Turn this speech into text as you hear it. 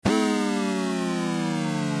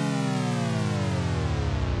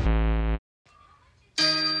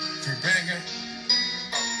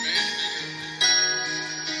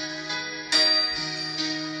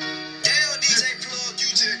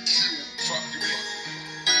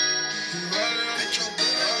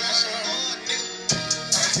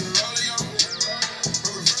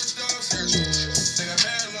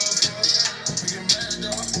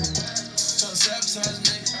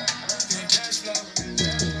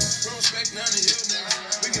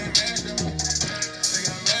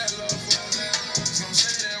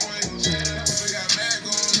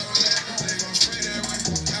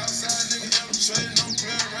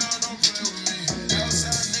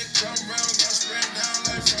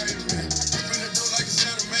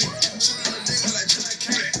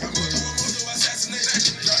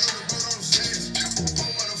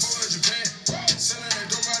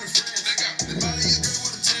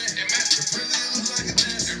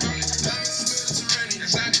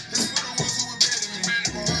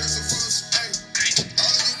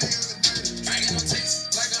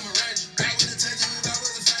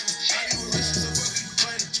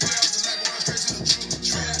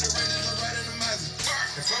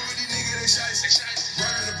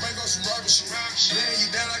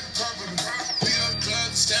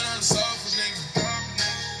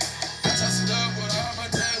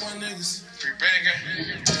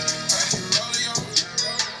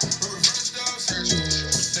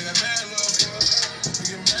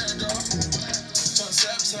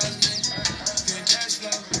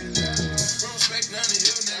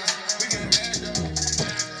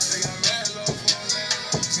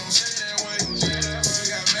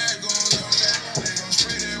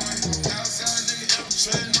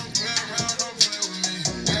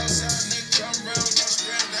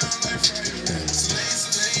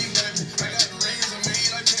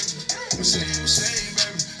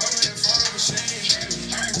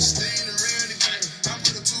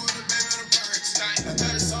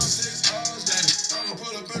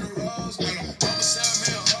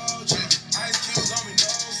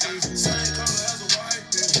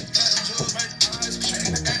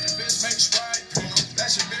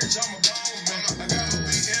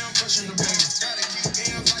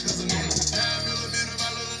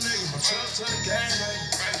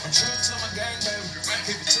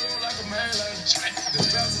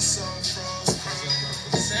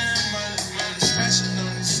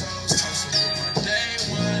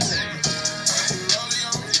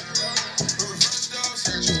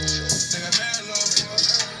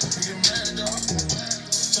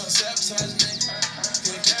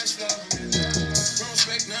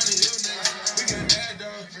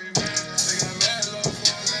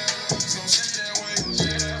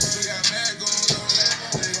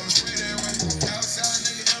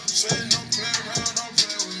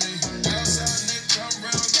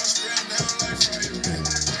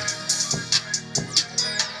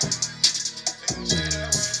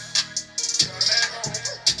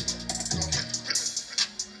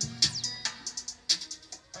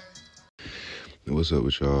What's up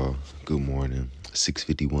with y'all? Good morning.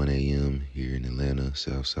 6:51 a.m. here in Atlanta,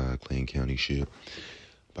 Southside, Clayton County shit.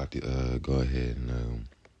 About to go ahead and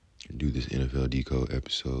do this NFL Decode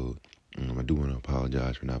episode. I do want to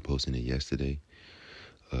apologize for not posting it yesterday,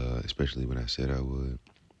 especially when I said I would.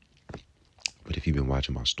 But if you've been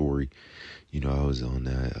watching my story, you know I was on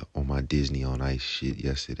my Disney on Ice shit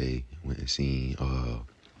yesterday. Went and seen them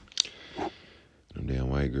damn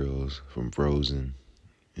white girls from Frozen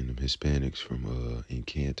and them Hispanics from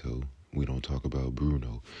Encanto. We don't talk about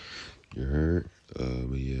Bruno. You heard?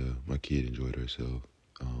 But yeah, my kid enjoyed herself.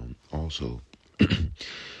 Also,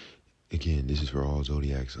 again, this is for all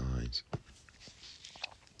zodiac signs.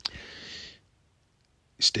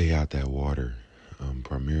 Stay out that water.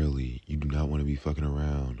 Primarily, you do not want to be fucking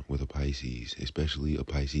around with a Pisces, especially a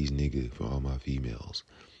Pisces nigga for all my females.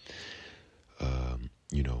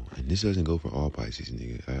 You know, and this doesn't go for all Pisces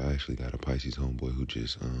nigga. I actually got a Pisces homeboy who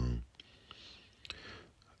just,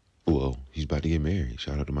 he's about to get married.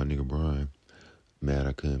 Shout out to my nigga Brian. Mad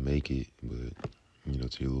I couldn't make it, but, you know,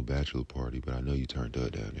 to your little bachelor party, but I know you turned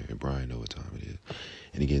up down there, and Brian know what time it is.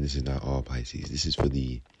 And again, this is not all Pisces. This is for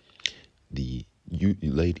you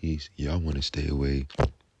ladies, y'all want to stay away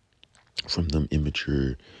from them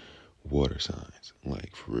immature water signs,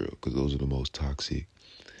 like, for real, because those are the most toxic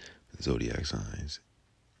zodiac signs,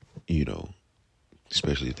 you know,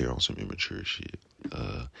 especially if they're on some immature shit.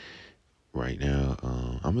 Right now,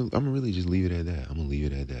 I'm gonna really just leave it at that. I'm gonna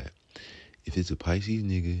leave it at that. If it's a Pisces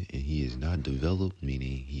nigga and he is not developed,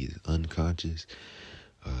 meaning he is unconscious,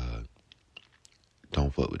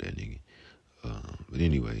 don't fuck with that nigga. But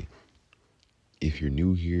anyway, if you're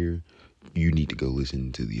new here, you need to go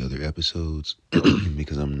listen to the other episodes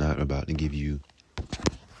because I'm not about to give you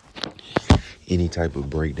any type of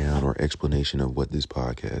breakdown or explanation of what this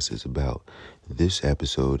podcast is about. This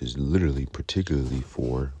episode is literally particularly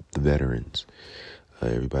for the veterans.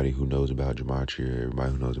 Everybody who knows about gematria,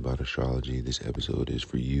 everybody who knows about astrology, this episode is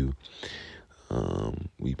for you.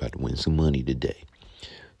 We about to win some money today.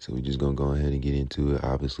 So we're just going to go ahead and get into it.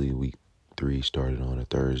 Obviously, week 3 started on a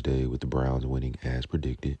Thursday with the Browns winning as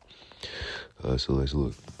predicted. So let's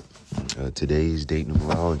look. Today's date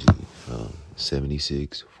numerology,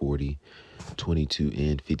 76, 40, 22,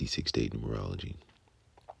 and 56 date numerology.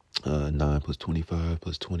 9 plus 25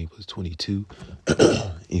 plus 20 plus 22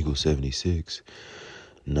 equals 76.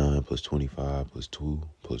 9 plus 25 plus 2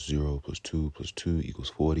 plus 0 plus 2 plus 2 equals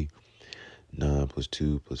 40. 9 plus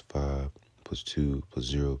 2 plus 5 plus 2 plus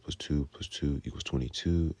 0 plus 2 plus 2 equals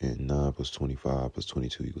 22. And 9 plus 25 plus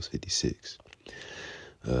 22 equals 56.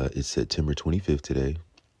 It's September 25th today.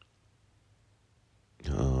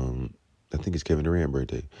 I think it's Kevin Durant's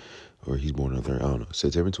birthday, or he's born on the 3rd. I don't know.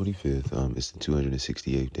 September 25th. It's the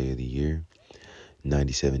 268th day of the year.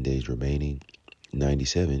 97 days remaining.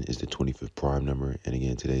 97 is the 25th prime number, and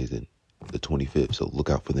again, today is the 25th. So look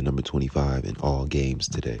out for the number 25 in all games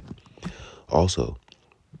today. Also,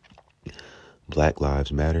 Black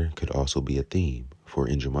Lives Matter could also be a theme, for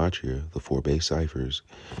in Gematria, the 4 base ciphers,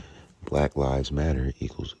 Black Lives Matter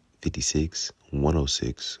equals 56,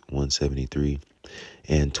 106, 173,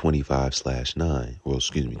 and 25/9. Well,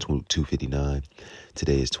 excuse me, 259.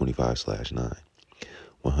 Today is 25/9.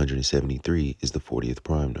 173 is the 40th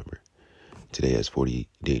prime number. Today has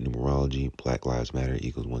 40-day numerology. Black Lives Matter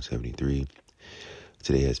equals 173.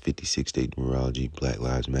 Today has 56-day numerology. Black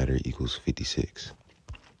Lives Matter equals 56.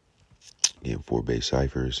 Again, 4 base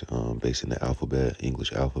ciphers based in the alphabet,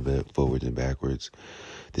 English alphabet, forwards and backwards.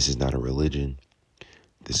 This is not a religion.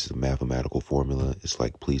 This is a mathematical formula. It's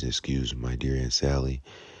like, please excuse my dear Aunt Sally.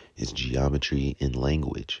 It's geometry in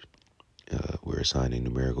language. We're assigning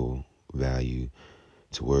numerical value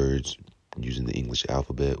to words using the English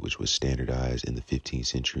alphabet, which was standardized in the 15th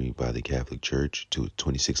century by the Catholic Church, to a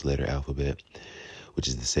 26-letter alphabet, which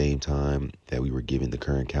is the same time that we were given the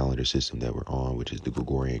current calendar system that we're on, which is the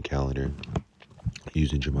Gregorian calendar.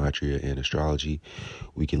 Using gematria and astrology,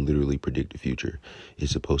 we can literally predict the future.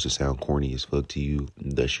 It's supposed to sound corny as fuck to you,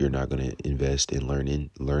 thus you're not going to invest and learn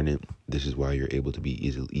it. This is why you're able to be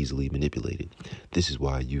easily manipulated. This is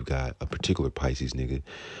why you got a particular Pisces nigga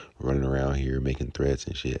running around here making threats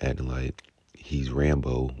and shit, acting like he's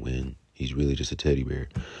Rambo when he's really just a teddy bear.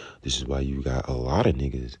 This is why you got a lot of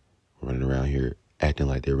niggas running around here acting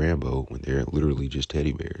like they're Rambo when they're literally just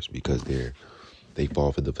teddy bears, because they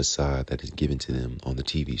fall for the facade that is given to them on the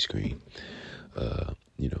TV screen. The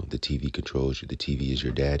TV controls you. The TV is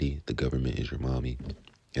your daddy. The government is your mommy.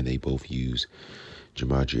 And they both use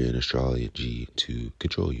gematria and astrology to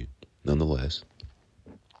control you. Nonetheless,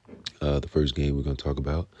 the first game we're going to talk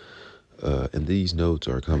about, and these notes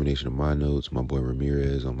are a combination of my notes, my boy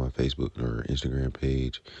Ramirez on my Facebook or Instagram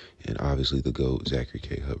page, and obviously the GOAT, Zachary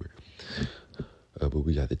K. Hubbard. But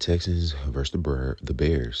we got the Texans versus the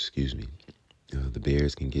Bears, The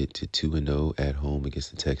Bears can get to 2-0 at home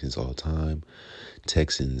against the Texans all time.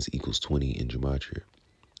 Texans equals 20 in gematria.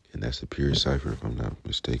 And that's the pure cipher, if I'm not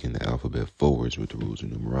mistaken, the alphabet forwards with the rules of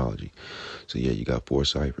numerology. So yeah, you got 4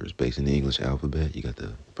 ciphers. Based in the English alphabet, you got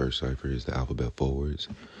the first cipher is the alphabet forwards.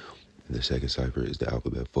 And the second cipher is the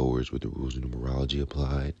alphabet forwards with the rules of numerology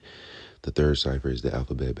applied. The third cipher is the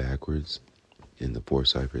alphabet backwards. And the fourth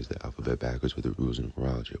cipher is the alphabet backwards with the rules of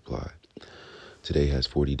numerology applied. Today has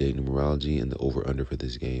 40-day numerology, and the over-under for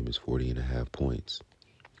this game is 40.5 points.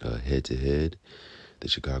 Head-to-head, the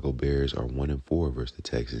Chicago Bears are 1-4 versus the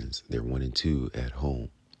Texans. They're 1-2 at home.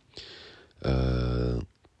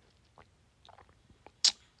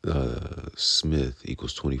 Smith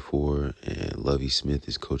equals 24, and Lovie Smith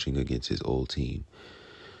is coaching against his old team.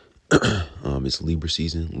 It's Libra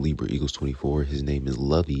season. Libra equals 24. His name is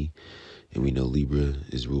Lovie, and we know Libra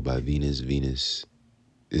is ruled by Venus. Venus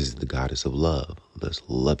is the goddess of love. Thus,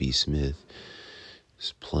 Lovie Smith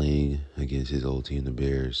is playing against his old team, the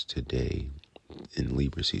Bears, today in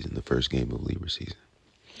Libra season, the first game of Libra season.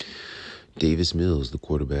 Davis Mills, the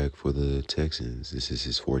quarterback for the Texans. This is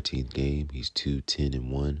his 14th game. He's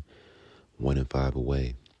 2-10-1, 1-5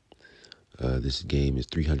 away. This game is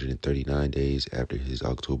 339 days after his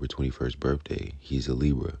October 21st birthday. He's a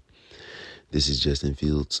Libra. This is Justin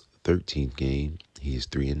Fields' 13th game. He is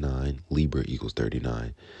 3-9. Libra equals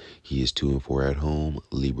 39. He is 2-4 at home.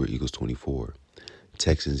 Libra equals 24.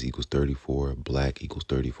 Texans equals 34. Black equals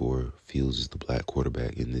 34. Fields is the black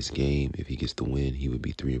quarterback in this game. If he gets the win, he would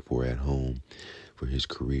be 3-4 at home for his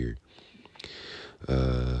career.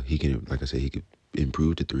 He can, like I said, he could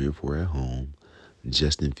improve to 3-4 at home.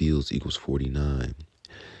 Justin Fields equals 49.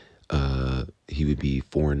 He would be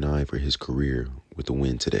 4-9 for his career with the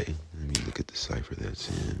win today. Let me look at the cipher that's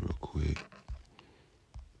in real quick.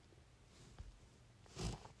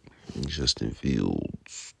 Justin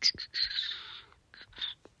Fields.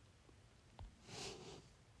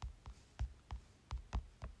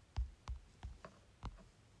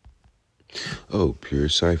 Oh, pure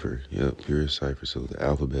cipher. Yep, pure cipher. So the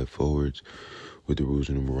alphabet forwards with the rules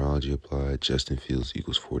of numerology applied. Justin Fields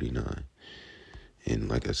equals 49. And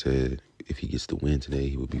like I said, if he gets the win today,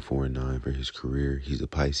 he would be 4-9 for his career. He's a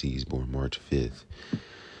Pisces, born March 5th.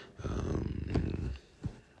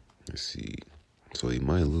 let's see. So he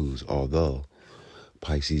might lose, although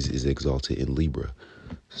Pisces is exalted in Libra.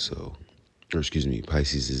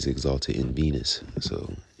 Pisces is exalted in Venus.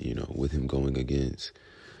 So, with him going against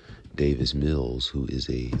Davis Mills, who is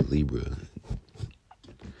a Libra,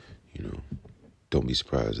 don't be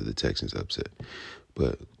surprised if the Texans upset.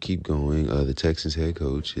 But keep going. The Texans head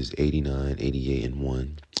coach is 89, 88, and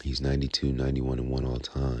 1. He's 92, 91, and 1 all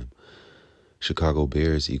time. Chicago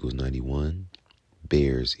Bears equals 91.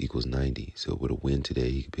 Bears equals 90. So with a win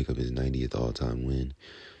today, he could pick up his 90th all-time win.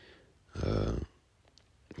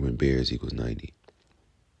 When Bears equals 90.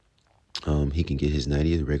 He can get his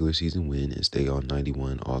 90th regular season win and stay on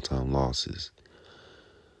 91 all-time losses.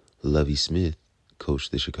 Lovie Smith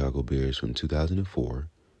coached the Chicago Bears from 2004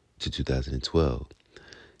 to 2012.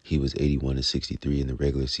 He was 81-63 in the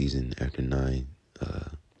regular season after 9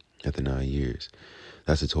 years.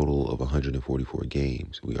 That's a total of 144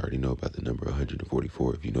 games. We already know about the number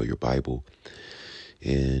 144 if you know your Bible.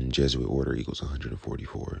 And Jesuit order equals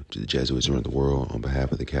 144. The Jesuits run the world on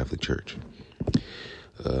behalf of the Catholic Church.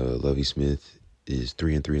 Lovie Smith is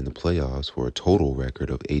 3-3 in the playoffs for a total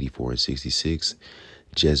record of 84-66.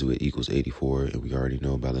 Jesuit equals 84, and we already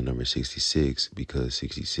know about the number 66 because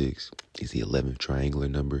 66 is the 11th triangular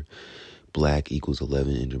number. Black equals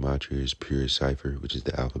 11 in Gematria's pure cipher, which is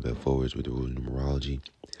the alphabet forwards with the rule of numerology.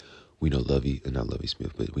 We know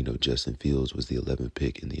we know Justin Fields was the 11th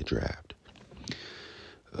pick in the draft.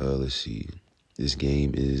 Let's see. This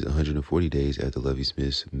game is 140 days after Lovie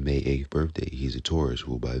Smith's May 8th birthday. He's a Taurus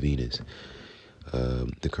ruled by Venus.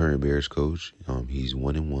 The current Bears coach, he's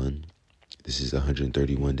 1-1. This is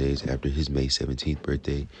 131 days after his May 17th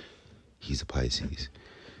birthday. He's a Pisces.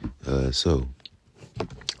 So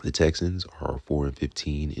the Texans are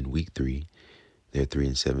 4-15 in week 3. They're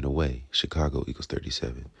 3-7 away. Chicago equals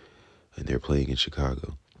 37, and they're playing in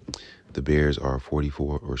Chicago. The Bears are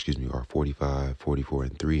 45,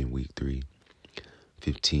 44-3 in week 3.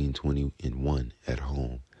 15-20-1 at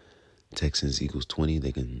home. Texans equals 20.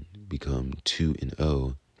 They can become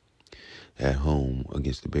 2-0 at home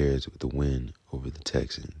against the Bears with the win over the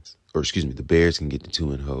Texans. The Bears can get to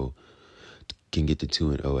 2-0. Can get to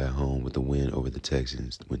 2-0 at home with the win over the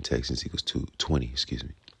Texans when Texans equals 20.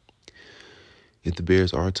 If the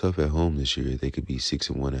Bears are tough at home this year, they could be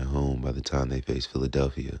 6-1 at home by the time they face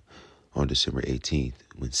Philadelphia on December 18th,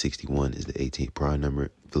 when 61 is the 18th prime number.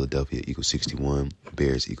 Philadelphia equals 61.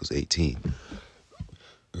 Bears equals 18.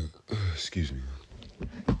 Excuse me.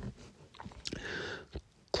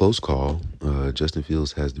 Close call. Justin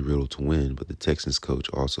Fields has the riddle to win, but the Texans coach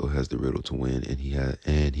also has the riddle to win,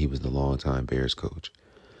 and he was the longtime Bears coach.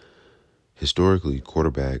 Historically,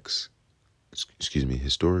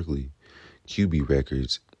 QB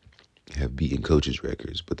records have beaten coaches'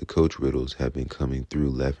 records, but the coach riddles have been coming through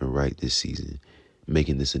left and right this season,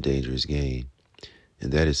 making this a dangerous game.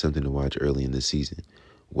 And that is something to watch early in the season.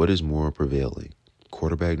 What is more prevailing,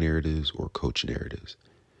 quarterback narratives or coach narratives?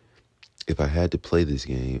 If I had to play this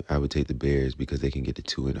game, I would take the Bears because they can get to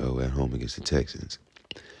 2-0 at home against the Texans.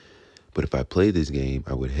 But if I play this game,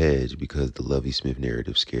 I would hedge because the Lovie Smith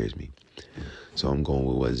narrative scares me. So I'm going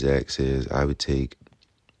with what Zach says. I would take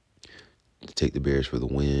the Bears for the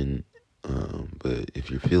win. But if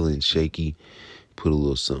you're feeling shaky, put a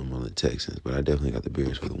little something on the Texans. But I definitely got the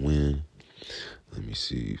Bears for the win. Let me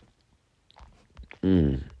see.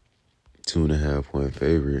 2.5 point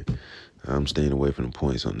favorite. I'm staying away from the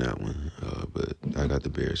points on that one. But I got the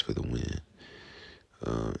Bears for the win.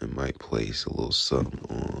 And might place a little something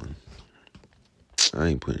on. I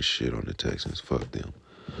ain't putting shit on the Texans. Fuck them.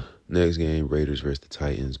 Next game, Raiders versus the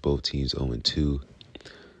Titans. Both teams 0-2.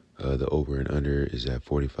 The over and under is at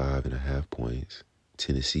 45.5 points.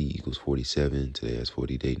 Tennessee equals 47. Today has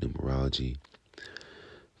 40-day numerology.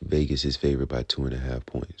 Vegas is favored by 2.5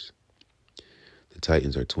 points. The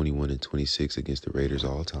Titans are 21-26 against the Raiders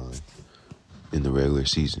all time in the regular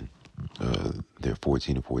season. They're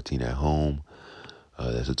 14-14 at home.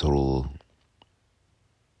 That's a total,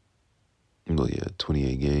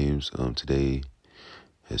 28 games. Today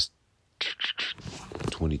has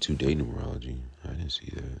 22-day numerology. I didn't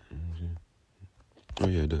see that. Oh,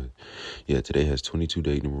 yeah, it does. Yeah, today has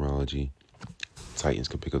 22-day numerology. Titans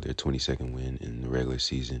can pick up their 22nd win in the regular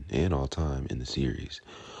season and all time in the series.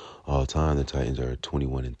 All time, the Titans are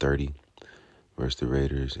 21-30 versus the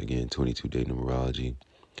Raiders. Again, 22-day numerology.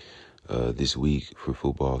 This week for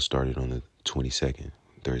football started on the 22nd.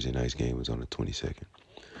 Thursday night's game was on the 22nd.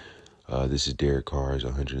 This is Derek Carr's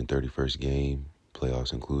 131st game,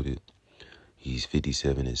 playoffs included. He's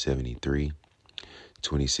 57-73,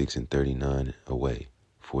 26-39 away.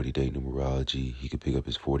 40-day numerology. He could pick up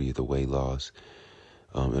his 40th away loss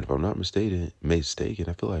And if I'm not mistaken,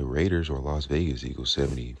 I feel like Raiders or Las Vegas equals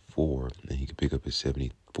 74, and he could pick up his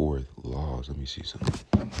 74th loss. Let me see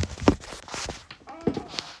something.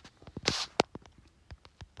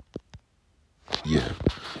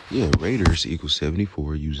 Yeah, Raiders equals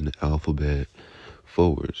 74 using the alphabet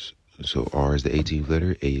forwards. So R is the 18th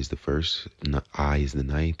letter, A is the first, I is the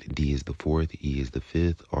 9th, D is the 4th, E is the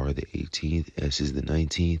 5th, R the 18th, S is the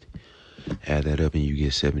 19th. Add that up and you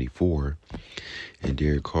get 74. And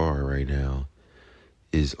Derek Carr right now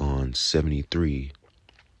is on 73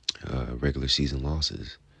 regular season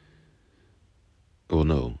losses. Well,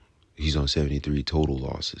 no, he's on 73 total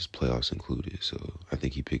losses, playoffs included. So I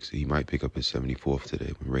think he might pick up his 74th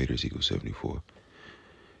today when Raiders equals 74.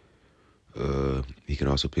 He can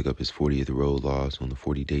also pick up his 40th road loss on the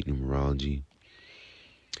 40-date numerology.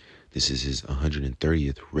 This is his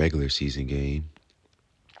 130th regular season game.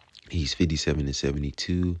 He's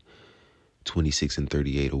 57-72,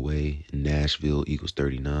 26-38 away. Nashville equals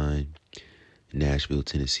 39. Nashville,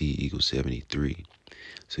 Tennessee equals 73.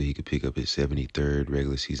 So he could pick up his 73rd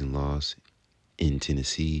regular season loss in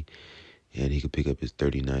Tennessee, and he could pick up his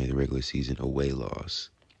 39th regular season away loss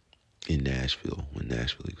in Nashville when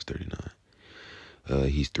Nashville equals 39.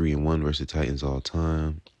 He's 3-1 versus the Titans all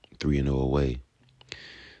time, 3-0 away.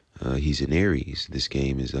 He's in Aries. This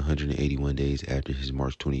game is 181 days after his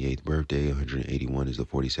March 28th birthday. 181 is the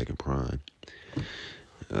 42nd prime.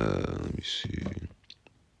 Let me see.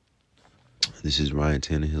 This is Ryan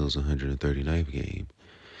Tannehill's 139th game.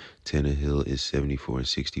 Tannehill is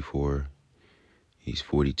 74-64. He's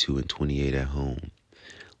 42-28 at home.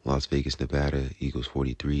 Las Vegas, Nevada equals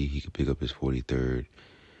 43. He could pick up his 43rd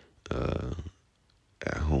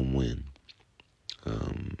at home win.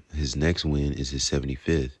 His next win is his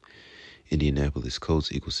 75th. Indianapolis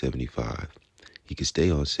Colts equals 75. He could stay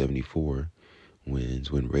on 74 wins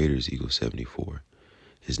when Raiders equals 74.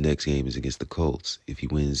 His next game is against the Colts. If he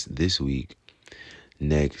wins this week,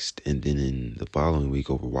 next, and then in the following week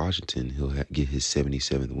over Washington, he'll get his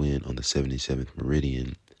 77th win on the 77th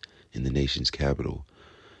meridian in the nation's capital.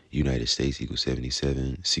 United States equals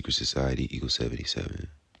 77. Secret Society equals 77.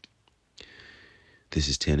 This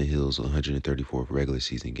is Tannehill's 134th regular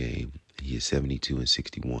season game. He is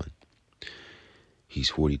 72-61.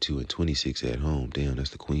 He's 42-26 at home. Damn,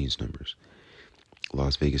 that's the Queen's numbers.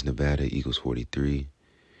 Las Vegas, Nevada equals 43.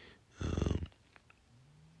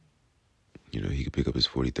 He could pick up his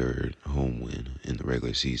 43rd home win in the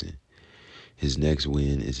regular season. His next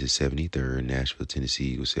win is his 73rd. Nashville,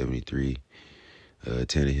 Tennessee equals 73.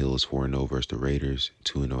 Tannehill is 4-0 versus the Raiders,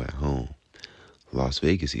 2-0 at home. Las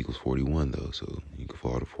Vegas equals 41, though, so you can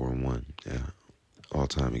fall to 4-1. Yeah, all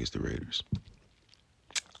time against the Raiders.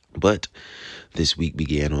 But this week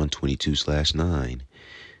began on 22/9.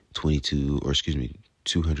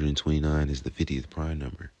 229 is the 50th prime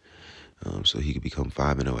number. So he could become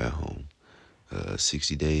 5-0 at home.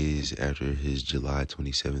 60 days after his July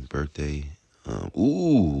 27th birthday.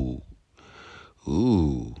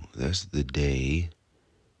 That's the day.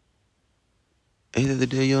 Ain't that the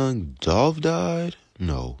day young Dolph died?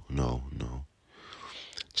 No.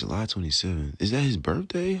 July 27th. Is that his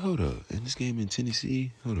birthday? Hold up. And this game in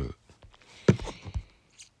Tennessee? Hold up.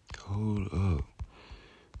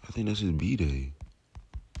 I think that's his B-day.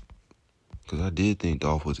 Because I did think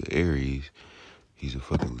Dolph was an Aries. He's a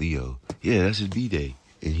fucking Leo. Yeah, that's his B-day.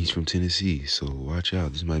 And he's from Tennessee. So watch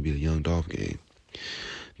out. This might be a young Dolph game.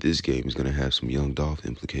 This game is going to have some young Dolph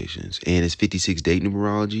implications. And it's 56 date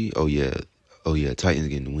numerology. Oh, yeah. Titans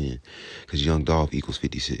getting the win. Because young Dolph equals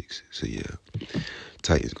 56. So, yeah.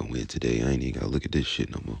 Titans going to win today. I ain't even got to look at this shit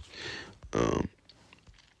no more.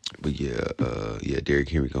 But, yeah, Derrick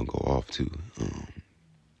Henry going to go off, too.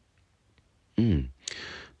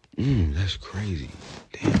 That's crazy.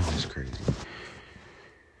 Damn, that's crazy.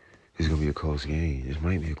 It's going to be a close game. This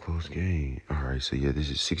might be a close game. All right, so yeah, this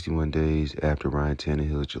is 61 days after Ryan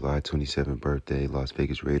Tannehill's July 27th birthday. Las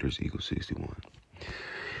Vegas Raiders equals 61.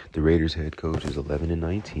 The Raiders head coach is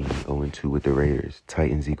 11-19, 0-2 with the Raiders.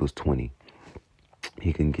 Titans equals 20.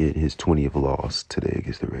 He can get his 20th loss today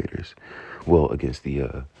against the Raiders. Well, against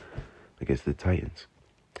the Titans.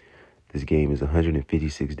 This game is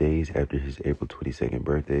 156 days after his April 22nd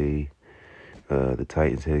birthday. The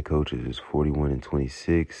Titans head coach is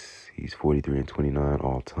 41-26. He's 43-29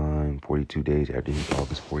 all time. 42 days after his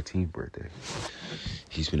August 14th birthday.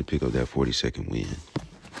 He's going to pick up that 42nd win.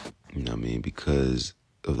 You know what I mean? Because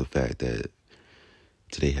of the fact that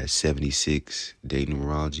today has 76 day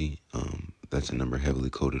numerology. That's a number heavily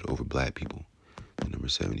coded over black people. The number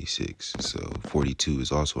 76. So 42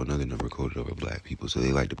 is also another number coded over black people. So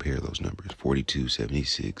they like to pair those numbers. 42,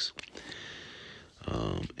 76,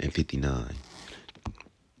 and 59.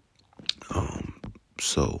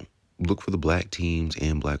 So look for the black teams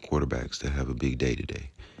and black quarterbacks to have a big day today.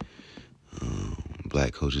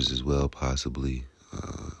 Black coaches as well, possibly.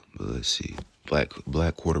 But let's see. Black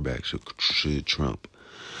quarterbacks should trump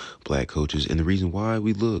black coaches. And the reason why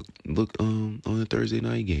we look on the Thursday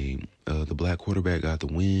night game, the black quarterback got the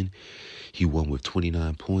win. He won with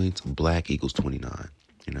 29 points. Black equals 29.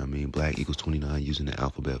 You know what I mean? Black equals 29 using the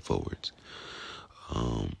alphabet forwards.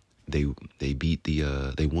 They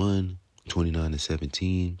won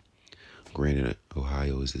 29-17. Granted,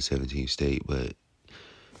 Ohio is the 17th state, but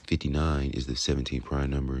 59 is the 17th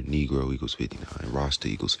prime number. Negro equals 59. Rasta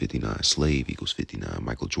equals 59. Slave equals 59.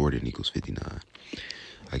 Michael Jordan equals 59.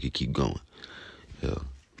 I could keep going. Yeah,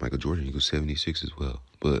 Michael Jordan equals 76 as well.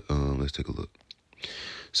 But let's take a look.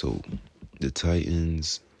 So the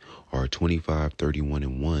Titans are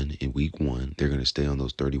 25-31-1 in week 1. They're going to stay on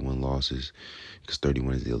those 31 losses because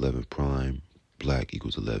 31 is the 11th prime. Black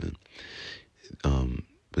equals 11.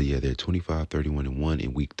 But yeah, they're 25-31-1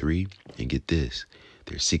 in week 3. And get this,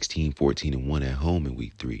 they're 16-14-1 at home in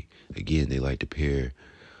week 3. Again, they like to pair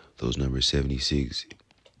those numbers 76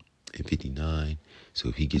 and 59. So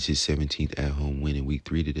if he gets his 17th at-home win in week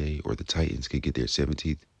 3 today, or the Titans could get their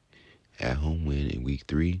 17th at-home win in week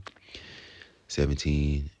 3,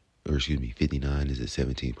 59 is the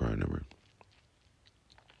 17th prime number.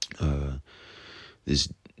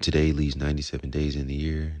 Today leaves 97 days in the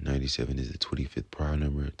year. 97 is the 25th prime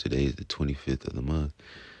number. Today is the 25th of the month.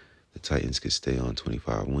 The Titans could stay on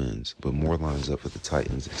 25 wins. But more lines up for the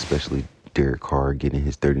Titans, especially Derek Carr getting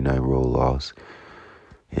his 39-row loss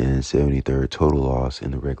and 73rd total loss in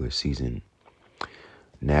the regular season.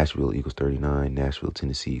 Nashville equals 39. Nashville,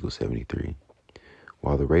 Tennessee equals 73.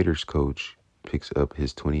 While the Raiders coach picks up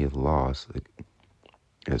his 20th loss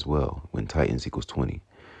as well when Titans equals 20.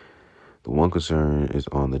 The one concern is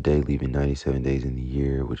on the day leaving 97 days in the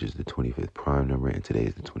year, which is the 25th prime number, and today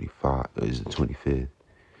is the 25th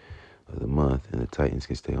of the month, and the Titans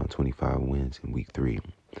can stay on 25 wins in week 3.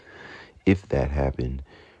 If that happened,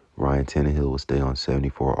 Ryan Tannehill will stay on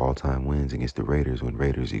 74 all-time wins against the Raiders when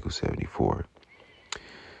Raiders equals 74.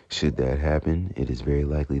 Should that happen, it is very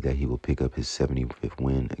likely that he will pick up his 75th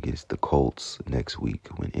win against the Colts next week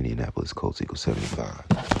when Indianapolis Colts equals 75.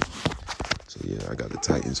 So, yeah, I got the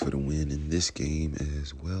Titans for the win in this game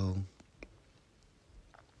as well.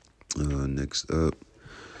 Next up,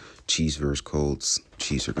 Chiefs versus Colts.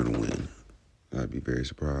 Chiefs are going to win. I'd be very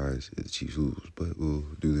surprised if the Chiefs lose, but we'll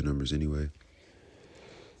do the numbers anyway.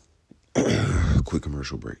 Quick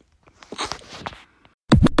commercial break.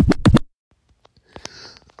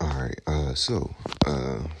 All right, so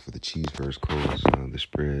for the Chiefs versus Colts, the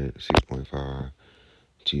spread 6.5.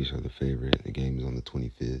 Chiefs are the favorite. The game is on the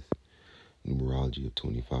 25th. Numerology of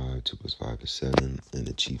 25, 2 plus 5 is 7, and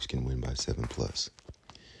the Chiefs can win by 7+.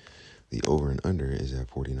 The over and under is at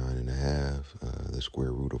 49.5. The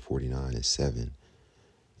square root of 49 is 7.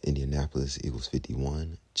 Indianapolis equals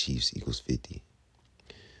 51. Chiefs equals 50.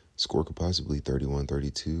 Score could possibly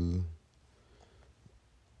 31-32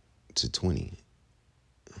 to 20.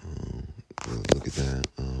 Look at that.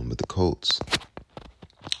 But the Colts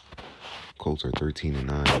are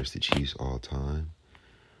 13-9 versus the Chiefs all time.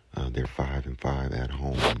 They're 5-5 at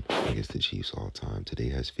home against the Chiefs all time. Today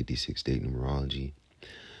has 56 state numerology.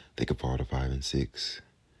 They could fall to 5-6.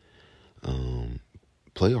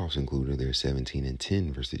 Playoffs included, they're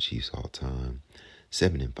 17-10 versus the Chiefs all time.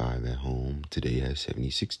 7-5 at home. Today has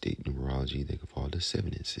 76 state numerology. They could fall to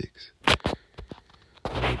 7-6.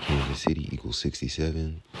 Kansas City equals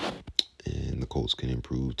 67, and the Colts can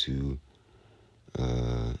improve to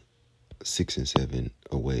 6-7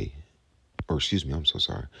 away. Or excuse me, I'm so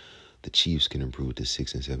sorry. The Chiefs can improve to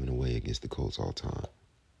 6-7 away against the Colts all time.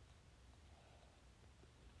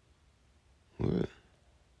 What?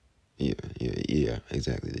 Yeah,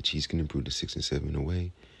 exactly. The Chiefs can improve to 6-7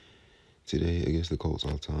 away today against the Colts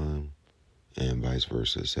all time, and vice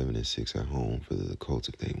versa, 7-6 at home for the Colts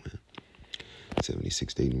if they win.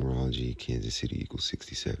 76 state numerology, Kansas City equals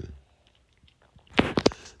 67.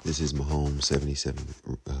 This is Mahomes'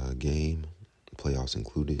 77th game, playoffs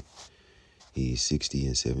included. He's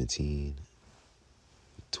 60-17,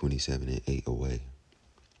 27-8 away.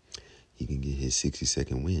 He can get his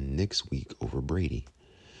 62nd win next week over Brady.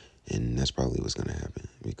 And that's probably what's going to happen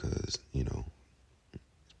because,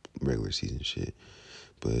 regular season shit.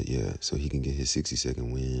 But, yeah, so he can get his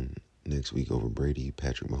 62nd win next week over Brady.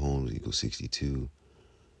 Patrick Mahomes equals 62.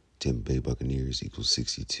 Tampa Bay Buccaneers equals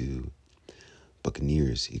 62.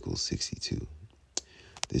 Buccaneers equals 62.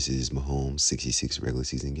 This is Mahomes' 66th regular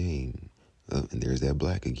season game. And there's that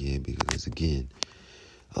black again because, again,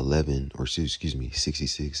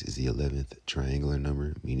 66 is the 11th triangular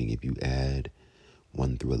number, meaning if you add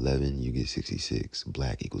 1 through 11, you get 66.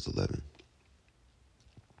 Black equals 11.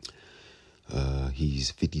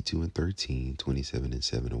 He's 52-13,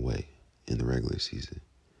 27-7 away in the regular season.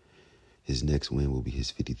 His next win will be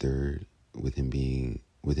his 53rd, with him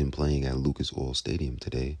playing at Lucas Oil Stadium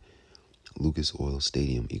today. Lucas Oil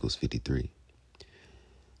Stadium equals 53.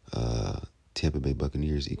 Tampa Bay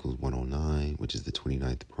Buccaneers equals 109, which is the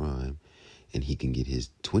 29th prime, and he can get his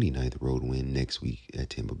 29th road win next week at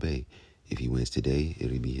Tampa Bay. If he wins today,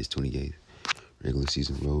 it'll be his 28th regular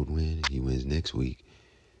season road win. If he wins next week,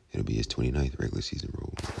 it'll be his 29th regular season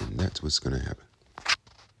road win, and that's what's going to happen.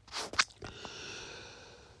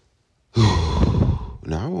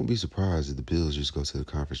 Now, I won't be surprised if the Bills just go to the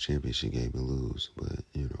conference championship game and lose, but,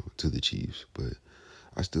 to the Chiefs. But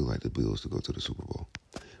I still like the Bills to go to the Super Bowl.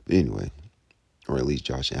 But anyway, or at least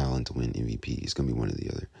Josh Allen to win MVP. It's going to be one or the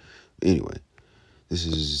other. But anyway, this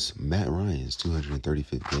is Matt Ryan's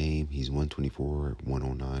 235th game. He's 124,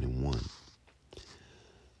 109, and 1.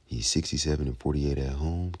 He's 67-48 at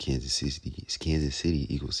home. Kansas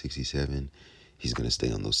City equals 67. He's going to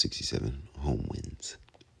stay on those 67 home wins.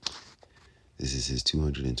 This is his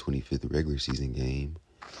 225th regular season game.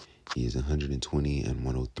 He is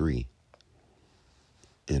 120-103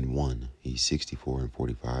 and 1. He's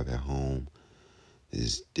 64-45 at home.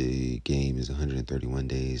 The game is 131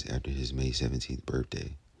 days after his May 17th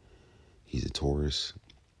birthday. He's a Taurus,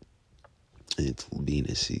 and it's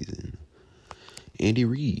Venus season. Andy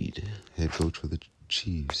Reid, head coach for the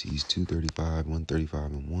Chiefs. He's 235,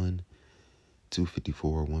 135 and 1,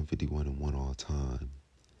 254, 151 and 1 all time.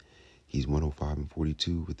 He's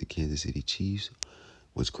 105-42 with the Kansas City Chiefs.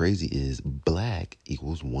 What's crazy is black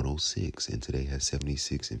equals 106, and today has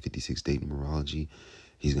 76 and 56 date numerology.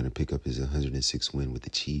 He's going to pick up his 106 win with the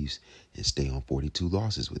Chiefs and stay on 42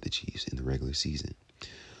 losses with the Chiefs in the regular season.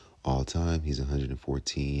 All time, he's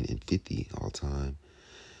 114-50 all time.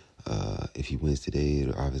 If he wins today,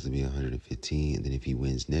 it'll obviously be 115, and then if he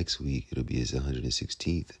wins next week, it'll be his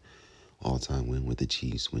 116th all-time win with the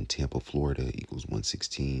Chiefs when Tampa, Florida equals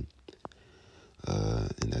 116.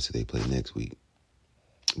 And that's who they play next week.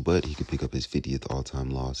 But he could pick up his 50th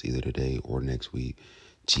all-time loss either today or next week.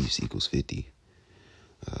 Chiefs equals 50.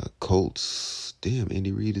 Colts, damn,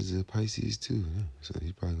 Andy Reid is a Pisces too, so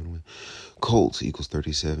he's probably going to win. Colts equals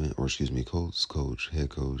 37, Colts head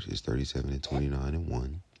coach is 37-29 and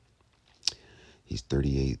 1. He's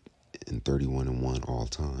 38-31 and 1 all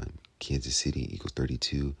time. Kansas City equals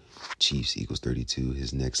 32. Chiefs equals 32.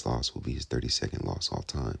 His next loss will be his 32nd loss all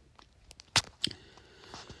time.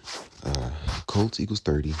 Colts equals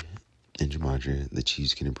 30. In Gematria, the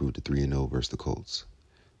Chiefs can improve to 3-0 versus the Colts.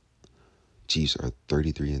 Chiefs are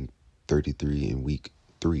 33-33 in week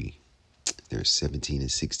 3. They're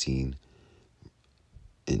 17-16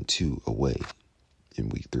 and 2 away in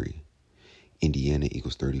week 3. Indiana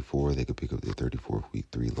equals 34. They could pick up their 34th week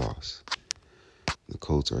 3 loss. The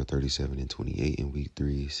Colts are 37-28 in week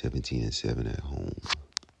 3, 17-7 at home.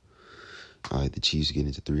 All right, the Chiefs get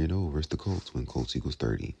into 3-0 versus the Colts when Colts equals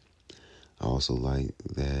 30. I also like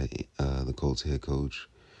that the Colts head coach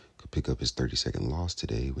could pick up his 32nd loss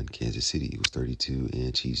today when Kansas City equals 32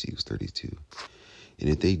 and Chiefs equals 32. And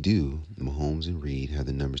if they do, Mahomes and Reid have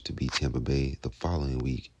the numbers to beat Tampa Bay the following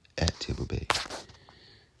week at Tampa Bay.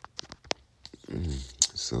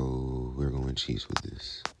 So we're going Chiefs with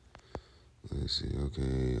this. Let's see.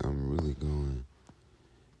 Okay, I'm really going.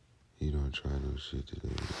 He don't try no shit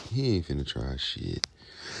today. He ain't finna try shit.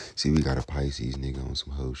 See, we got a Pisces nigga on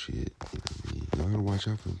some hoe shit. You know what I mean? Y'all gotta watch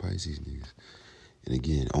out for them Pisces niggas. And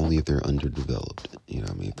again, only if they're underdeveloped. You know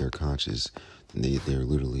what I mean? If they're conscious, then they're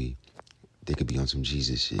literally, they could be on some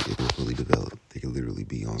Jesus shit. If they're fully developed, they could literally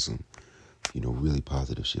be on some, really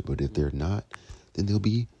positive shit. But if they're not, then they'll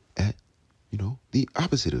be at, the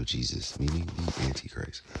opposite of Jesus, meaning the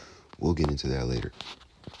Antichrist. We'll get into that later.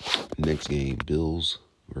 Next game, Bills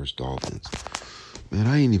versus Dolphins. Man,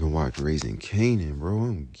 I ain't even watched Raising Kanan, bro.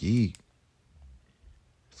 I'm geek.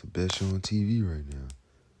 It's the best show on TV right now.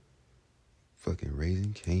 Fucking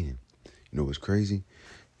Raising Kanan. You know what's crazy?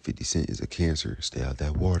 50 Cent is a Cancer. Stay out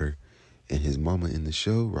that water. And his mama in the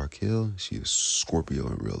show, Raquel, she is Scorpio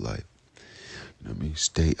in real life. You know what I mean?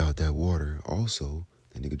 Stay out that water. Also,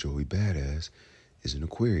 that nigga Joey Badass is an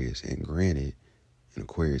Aquarius. And granted, an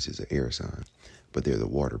Aquarius is an air sign. But they're the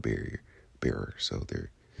water bearer. So they're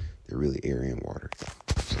really air and water.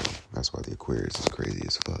 So that's why the Aquarius is crazy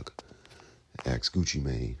as fuck. Ask Gucci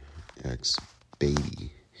Mane. Ask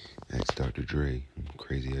Baby. Ask Dr. Dre.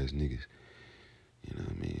 Crazy ass niggas. You know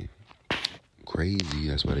what I mean? Crazy.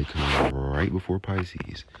 That's why they come out right before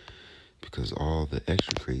Pisces. Because all the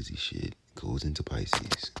extra crazy shit goes into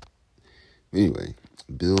Pisces. Anyway,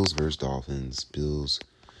 Bills versus Dolphins. Bills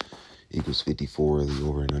equals 54. The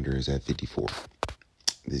over and under is at 54.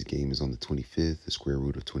 This game is on the 25th. The square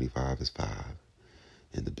root of 25 is 5.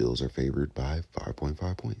 And the Bills are favored by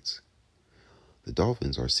 5.5 points. The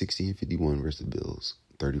Dolphins are 60-51 versus the Bills,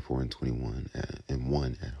 34-21 and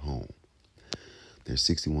 1 at home. They're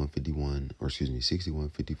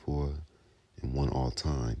 61-54 and 1 all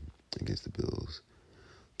time against the Bills,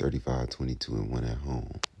 35-22 and 1 at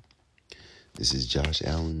home. This is Josh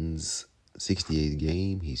Allen's 68th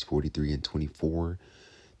game. He's 43-24.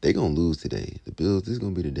 They're going to lose today. The Bills, this is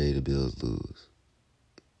going to be the day the Bills lose.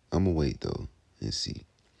 I'm going to wait, though, and see.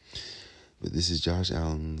 But this is Josh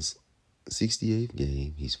Allen's 68th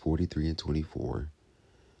game. He's 43-24.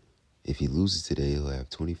 If he loses today, he'll have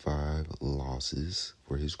 25 losses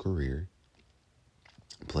for his career,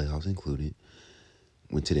 playoffs included,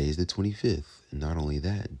 when today is the 25th. And not only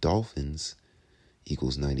that, Dolphins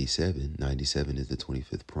equals 97. 97 is the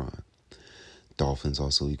 25th prime. Dolphins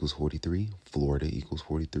also equals 43. Florida equals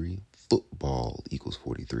 43. Football equals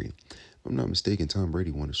 43. If I'm not mistaken, Tom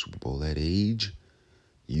Brady won a Super Bowl at age,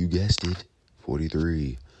 you guessed it,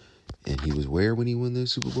 43. And he was where when he won the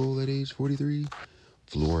Super Bowl at age 43?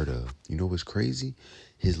 Florida. You know what's crazy?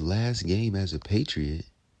 His last game as a Patriot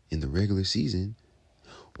in the regular season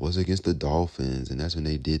was against the Dolphins. And that's when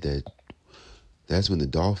they did that. That's when the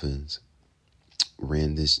Dolphins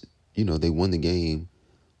ran this, they won the game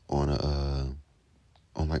on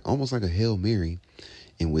almost like a Hail Mary,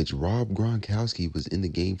 in which Rob Gronkowski was in the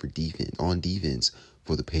game for defense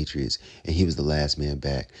for the Patriots, and he was the last man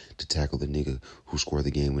back to tackle the nigga who scored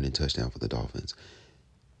the game-winning touchdown for the Dolphins.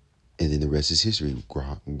 And then the rest is history.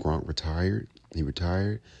 Gronk retired. He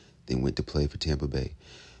retired, then went to play for Tampa Bay.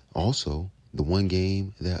 Also, the one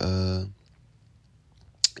game that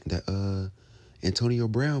Antonio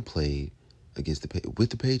Brown played with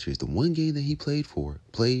the Patriots, the one game that he played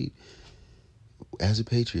as a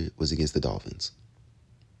Patriot was against the Dolphins.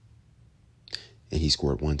 And he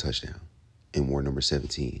scored 1 touchdown and wore number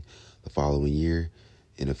 17. The following year,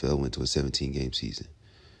 NFL went to a 17-game season.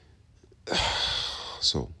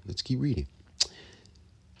 So, let's keep reading.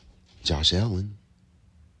 Josh Allen,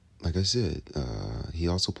 like I said, he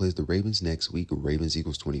also plays the Ravens next week. Ravens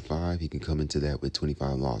equals 25. He can come into that with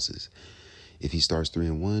 25 losses. If he starts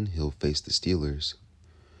 3-1, he'll face the Steelers.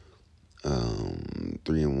 3-1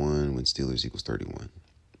 when Steelers equals 31.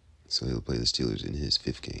 So he'll play the Steelers in his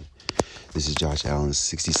 5th game. This is Josh Allen's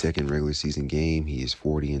 62nd regular season game. He is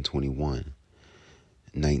 40-21,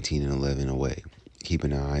 19-11 away. Keep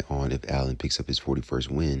an eye on if Allen picks up his 41st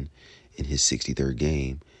win in his 63rd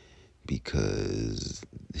game, because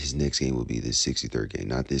his next game will be the 63rd game.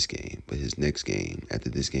 Not this game, but his next game after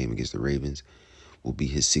this game against the Ravens will be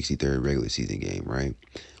his 63rd regular season game, right?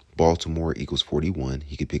 Baltimore equals 41.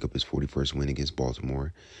 He could pick up his 41st win against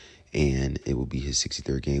Baltimore, and it will be his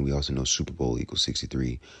 63rd game. We also know Super Bowl equals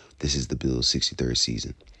 63. This is the Bills' 63rd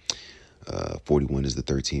season. 41 is the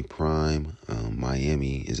 13th prime.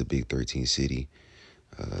 Miami is a big 13 city.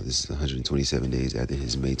 This is 127 days after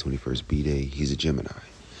his May 21st B-Day. He's a Gemini.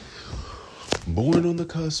 Born on the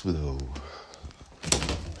cusp, though.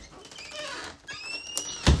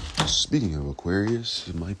 Speaking of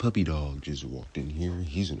Aquarius, my puppy dog just walked in here.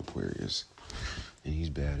 He's an Aquarius, and he's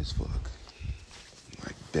bad as fuck.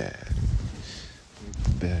 Like, bad.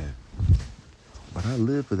 But I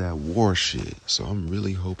live for that war shit, so I'm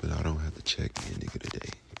really hoping I don't have to check me a nigga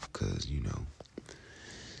today, because,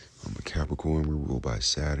 I'm a Capricorn, we're ruled by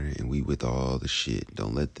Saturn, and we with all the shit.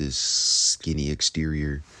 Don't let this skinny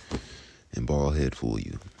exterior and bald head fool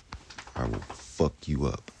you. I will fuck you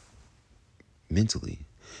up. Mentally.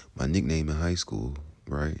 My nickname in high school,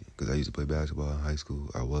 right? Because I used to play basketball in high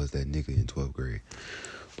school. I was that nigga in 12th grade.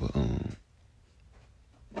 But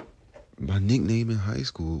my nickname in high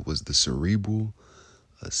school was the Cerebral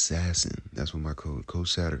Assassin. That's what my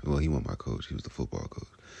Coach Saturn, well, he wasn't my coach. He was the football coach.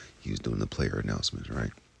 He was doing the player announcements,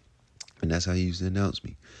 right? And that's how he used to announce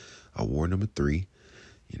me. I wore number 3.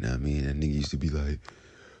 You know what I mean? That nigga used to be like,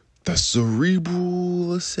 the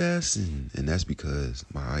Cerebral Assassin. And that's because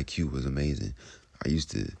my IQ was amazing. I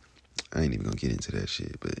ain't even gonna get into that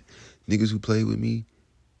shit, but niggas who played with me,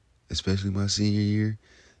 especially my senior year,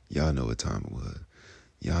 y'all know what time it was.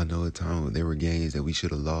 Y'all know what time it was. There were games that we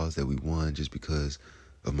should have lost that we won just because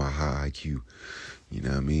of my high IQ. You know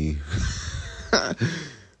what I mean?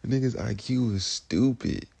 Niggas' IQ is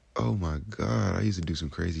stupid. Oh my God. I used to do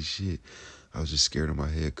some crazy shit. I was just scared of my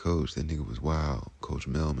head coach. That nigga was wild. Coach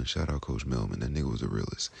Melman. Shout out Coach Melman. That nigga was the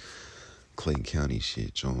realest. Clayton County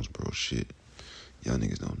shit. Jonesboro shit. Y'all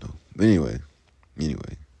niggas don't know. But anyway,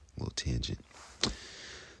 little tangent.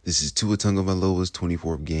 This is Tua Tagovailoa's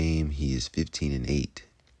 24th game. He is 15-8,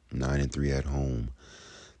 9-3 at home.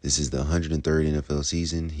 This is the 103rd NFL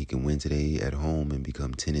season. He can win today at home and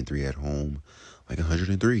become 10-3 at home, like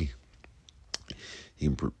 103. He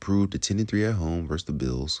improved to 10-3 at home versus the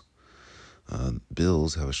Bills.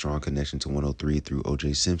 Bills have a strong connection to 103 through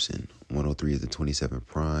O.J. Simpson. 103 is the 27th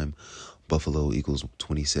prime. Buffalo equals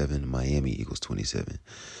 27. Miami equals 27.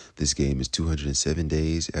 This game is 207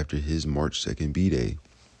 days after his March 2nd B-Day.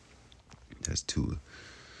 That's Tua.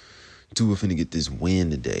 Tua finna get this win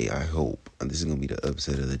today, I hope. This is going to be the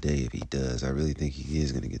upset of the day if he does. I really think he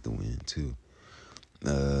is going to get the win, too.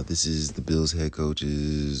 This is the Bills head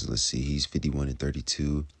coaches. Let's see, he's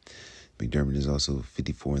 51-32. McDermott is also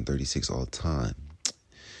 54-36 all time.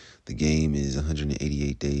 The game is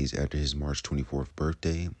 188 days after his March 24th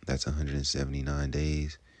birthday. That's 179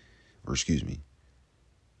 days. Or excuse me.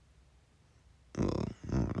 Well,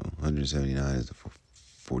 I don't know. 179 is the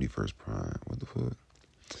 41st prime. What the fuck?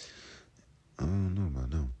 I don't know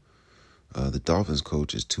about no. The Dolphins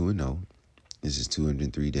coach is 2-0. This is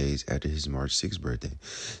 203 days after his March 6th birthday.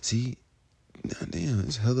 See, damn,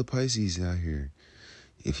 it's hella Pisces out here.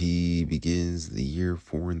 If he begins the year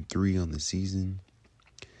 4-3 on the season,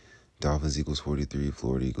 Dolphins equals 43,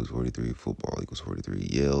 Florida equals 43, football equals 43,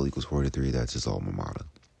 Yale equals 43. That's his alma mater.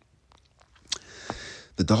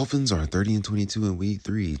 The Dolphins are 30-22 in week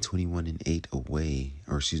 3, 21-8 away,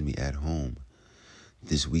 at home.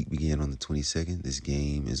 This week began on the 22nd. This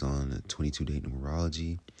game is on a 22-day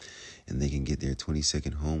numerology, and they can get their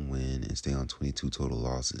 22nd home win and stay on 22 total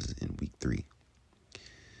losses in week 3.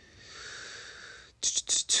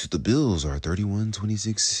 The Bills are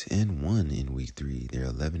 31-26-1 in week 3. They're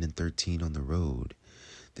 11-13 on the road.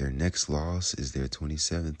 Their next loss is their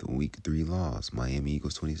 27th week 3 loss. Miami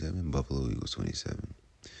equals 27, Buffalo equals 27.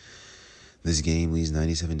 This game leaves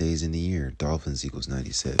 97 days in the year. Dolphins equals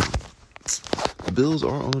 97. The Bills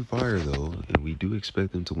are on fire, though, and we do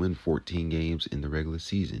expect them to win 14 games in the regular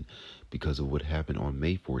season because of what happened on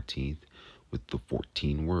May 14th with the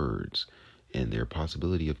 14 words and their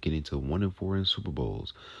possibility of getting to 1-4 in Super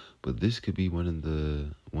Bowls. But this could be one of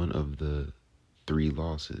the 3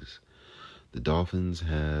 losses. The Dolphins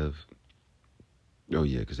have,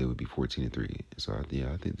 because they would be 14-3. So I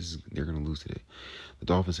think they're gonna lose today. The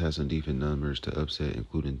Dolphins have some defense numbers to upset,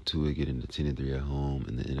 including Tua getting to 10-3 at home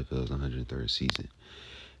in the NFL's 103rd season,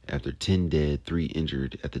 after 10 dead, 3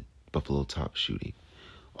 injured at the Buffalo top shooting.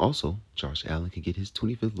 Also, Josh Allen could get his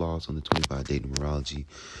 25th loss on the 25-day numerology.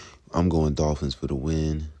 I'm going Dolphins for the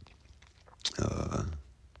win.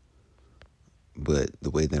 But the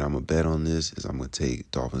way that I'm going to bet on this is I'm going to take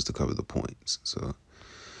Dolphins to cover the points. So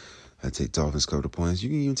I take Dolphins to cover the points. You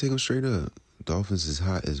can even take them straight up. Dolphins is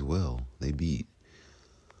hot as well. They beat,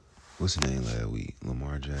 what's the name last week?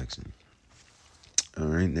 Lamar Jackson. All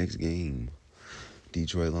right, next game.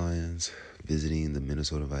 Detroit Lions visiting the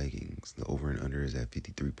Minnesota Vikings. The over and under is at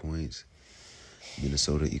 53 points.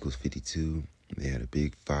 Minnesota equals 52. They had a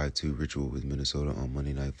big 5-2 ritual with Minnesota on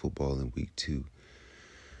Monday Night Football in week 2.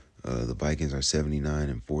 The Vikings are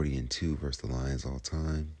 79-40-2 versus the Lions all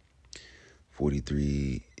time.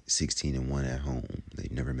 43-16-1 at home.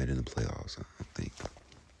 They've never met in the playoffs, I don't think.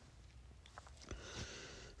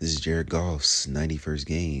 This is Jared Goff's 91st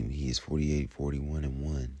game. He is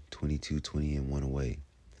 48-41-1, 22-20-1 away.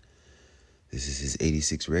 This is his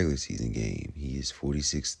 86th regular season game. He is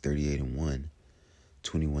 46-38-1,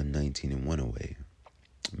 21-19-1 away.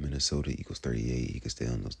 Minnesota equals 38. He could stay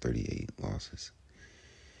on those 38 losses.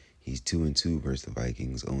 He's 2-2 versus the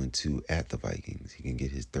Vikings, 0-2 at the Vikings. He can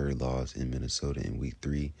get his 3rd loss in Minnesota in week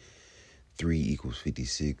 3. 3 equals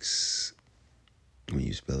 56. When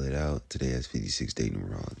you spell it out, today has 56-day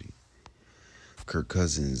numerology. Kirk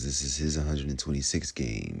Cousins, this is his 126th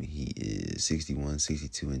game. He is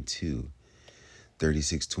 61-62-2,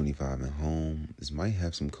 36-25 at home. This might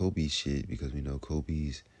have some Kobe shit because we know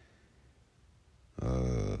Kobe's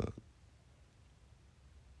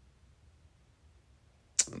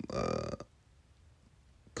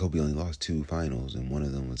Kobe only lost 2 finals, and one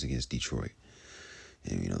of them was against Detroit.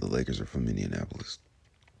 And, the Lakers are from Indianapolis.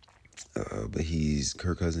 But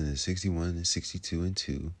Kirk Cousins is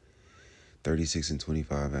 61-62-2,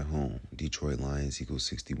 36-25 at home. Detroit Lions equals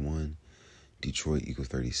 61. Detroit equals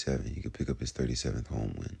 37. He could pick up his 37th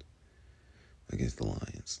home win against the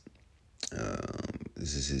Lions.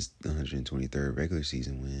 This is his 123rd regular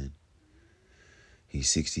season win. He's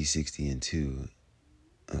 60-60-2,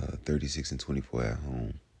 36-24 at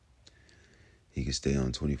home. He could stay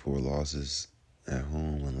on 24 losses at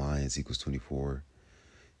home when Lions equals 24.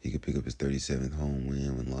 He could pick up his 37th home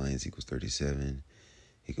win when Lions equals 37.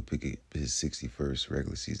 He could pick up his 61st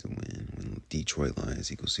regular season win when Detroit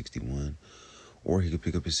Lions equals 61. Or he could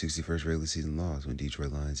pick up his 61st regular season loss when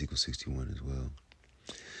Detroit Lions equals 61 as well.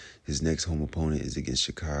 His next home opponent is against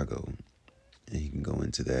Chicago, and he can go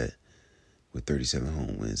into that with 37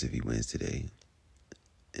 home wins if he wins today.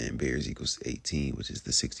 And Bears equals 18, which is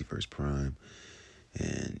the 61st prime.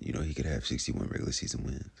 And, he could have 61 regular season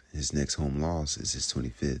wins. His next home loss is his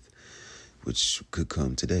 25th, which could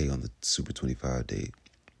come today on the Super 25 date.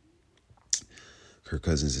 Kirk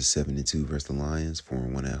Cousins is 7-2 versus the Lions,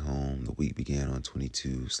 4-1 at home. The week began on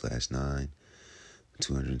 22/9.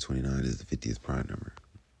 229 is the 50th prime number.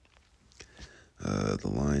 The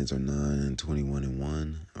Lions are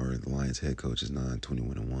 9-21-1, or the Lions head coach is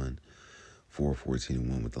 9-21-1,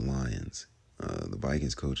 4-14-1 with the Lions. The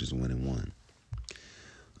Vikings coach is 1-1.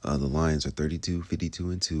 The Lions are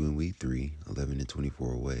 32-52-2 in week 3,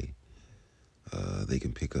 11-24 away. They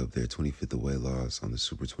can pick up their 25th away loss on the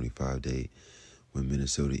Super 25 date when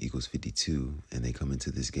Minnesota equals 52, and they come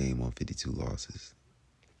into this game on 52 losses.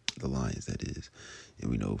 The Lions, that is. And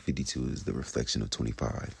we know 52 is the reflection of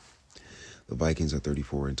 25. The Vikings are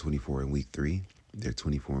 34-24 in week 3. They're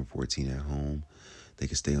 24-14 at home. They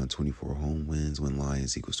can stay on 24 home wins when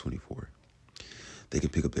Lions equals 24. They can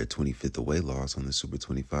pick up their 25th away loss on the Super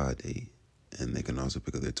 25 date, and they can also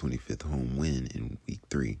pick up their 25th home win in week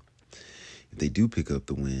 3. If they do pick up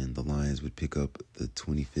the win, the Lions would pick up the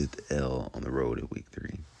 25th L on the road at week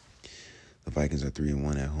 3. The Vikings are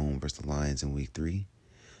 3-1 at home versus the Lions in week 3.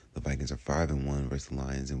 The Vikings are 5-1 versus the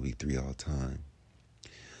Lions in week 3 all time.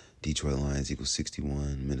 Detroit Lions equals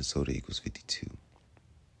 61. Minnesota equals 52.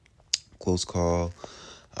 Close call.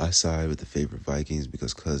 I side with the favorite Vikings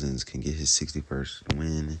because Cousins can get his 61st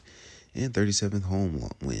win and 37th home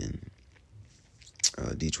win.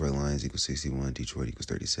 Detroit Lions equals 61. Detroit equals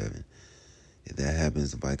 37. If that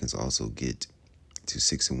happens, the Vikings also get to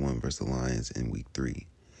 6-1 versus the Lions in week 3.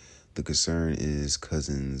 The concern is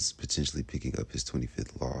Cousins potentially picking up his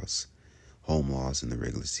 25th home loss in the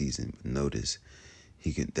regular season. But notice,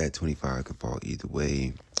 that 25 can fall either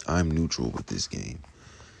way. I'm neutral with this game.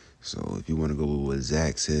 So if you want to go with what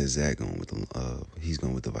Zach says, he's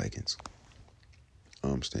going with the Vikings.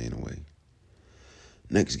 I'm staying away.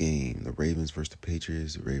 Next game, the Ravens versus the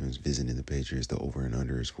Patriots. The Ravens visiting the Patriots. The over and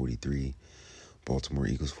under is 43. Baltimore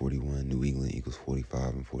equals 41. New England equals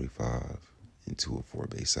 45 and 45 in 2 of 4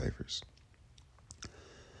 base ciphers.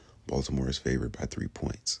 Baltimore is favored by 3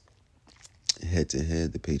 points.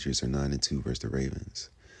 Head-to-head, the Patriots are 9-2 versus the Ravens.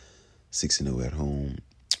 6-0 at home.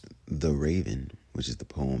 The Raven, which is the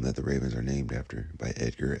poem that the Ravens are named after by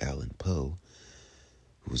Edgar Allan Poe,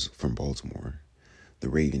 who was from Baltimore. The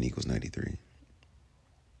Raven equals 93.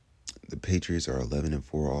 The Patriots are 11-4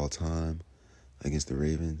 all time against the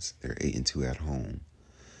Ravens. They're 8-2 at home.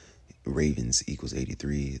 Ravens equals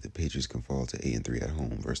 83. The Patriots can fall to 8-3 at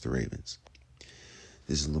home versus the Ravens.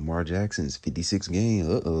 This is Lamar Jackson's 56th game.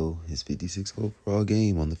 His 56th overall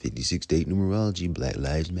game on the 56 date numerology. Black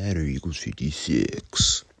Lives Matter equals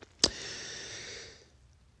 56.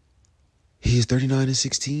 He is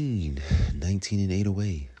 39-16, 19-8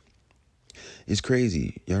 away. It's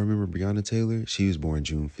crazy. Y'all remember Breonna Taylor? She was born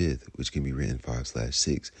June 5th, which can be written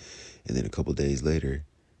 5/6. And then a couple days later,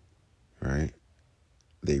 right,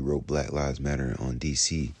 they wrote Black Lives Matter on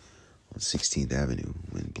D.C. on 16th Avenue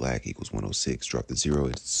when black equals 106. Drop the 0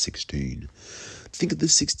 at 16. Think of the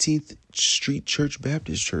 16th Street Church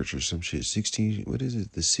Baptist Church or some shit. The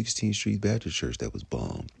 16th Street Baptist Church that was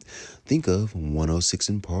bombed. Think of 106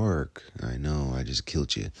 in Park. I know, I just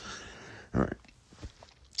killed you. All right.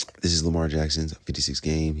 This is Lamar Jackson's 56th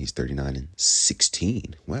game. He's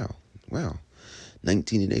 39-16. Wow.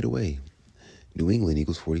 19-8 away. New England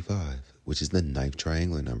equals 45, which is the 9th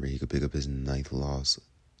triangular number. He could pick up his 9th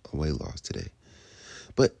away loss today.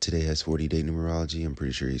 But today has 40-day numerology. I'm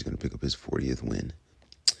pretty sure he's going to pick up his 40th win.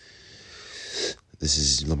 This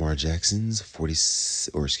is Lamar Jackson's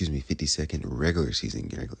 52nd regular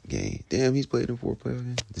season game. Damn, he's played in 4 playoff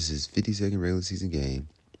games. This is 52nd regular season game.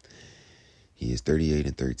 He is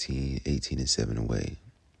 38-13, 18-7 away.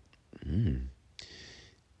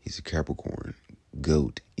 He's a Capricorn.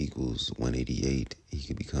 GOAT equals 188. He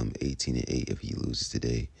could become 18-8 if he loses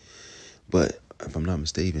today. But if I'm not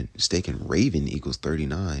mistaken, Raven equals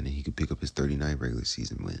 39, and he could pick up his 39th regular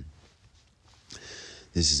season win.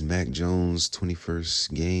 This is Mac Jones'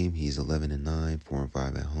 21st game. He's 11-9,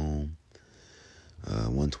 4-5 at home.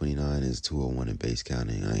 129 is 201 in base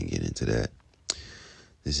counting. I ain't getting into that.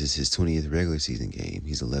 This is his 20th regular season game.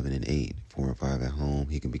 He's 11-8, 4-5 at home.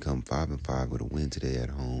 He can become 5-5 with a win today at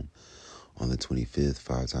home. On the 25th,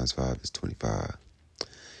 5 times 5 is 25.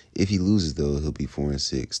 If he loses, though, he'll be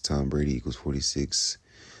 4-6. Tom Brady equals 46.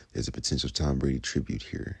 There's a potential Tom Brady tribute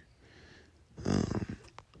here.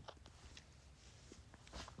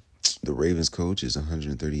 The Ravens coach is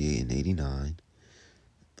 138-89,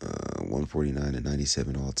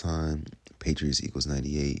 149-97 all time. Patriots equals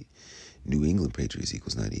 98. New England Patriots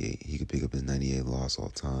equals 98. He could pick up his 98 loss all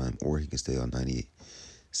time, or he can stay on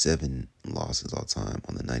 97 losses all time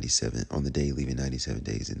on the day, leaving 97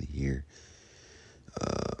 days in the year.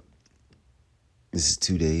 This is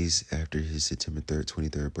 2 days after his September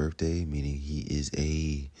 23rd birthday, meaning he is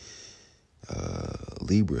a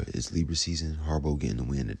Libra. It's Libra season. Harbaugh getting the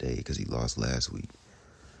win today because he lost last week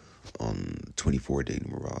on 24-day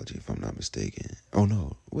numerology, if I'm not mistaken. Oh,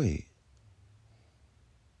 no, wait.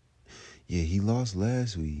 Yeah, he lost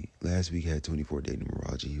last week. Last week had 24-day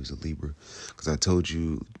numerology. He was a Libra. Because I told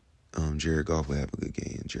you Jared Goff would have a good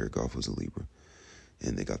game. Jared Goff was a Libra.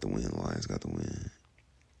 And they got the win. Lions got the win.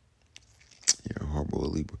 Yeah, Harbaugh a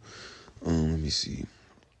Libra. Let me see.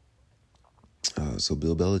 So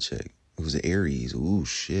Bill Belichick, who's an Aries. Ooh,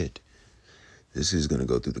 shit. This is going to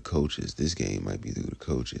go through the coaches. This game might be through the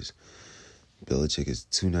coaches. Belichick is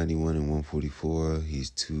 291-144.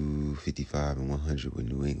 He's 255-100 with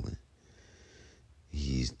New England.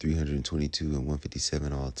 He's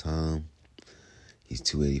 322-157 all time. He's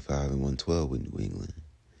 285-112 with New England.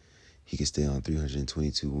 He can stay on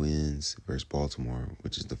 322 wins versus Baltimore,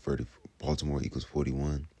 which is the 30. Baltimore equals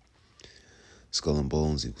 41. Skull and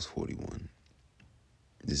Bones equals 41.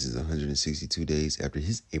 This is 162 days after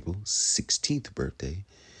his April 16th birthday,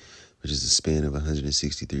 which is a span of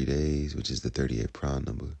 163 days, which is the 38th prime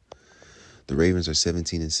number. The Ravens are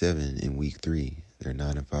 17-7 in week 3. They're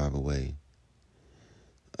 9-5 away.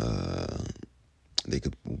 They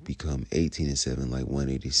could become 18-7, like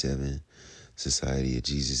 187. Society of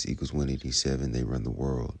Jesus equals 187. They run the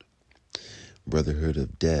world. Brotherhood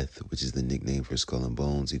of Death, which is the nickname for Skull and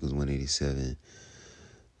Bones, equals 187.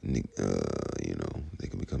 They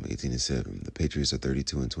can become 18-7. The Patriots are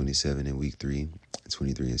 32-27 in week 3,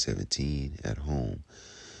 23-17 at home.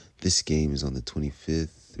 This game is on the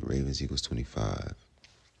 25th. The Ravens equals 25.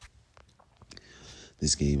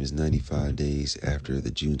 This game is 95 days after the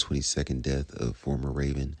June 22nd death of former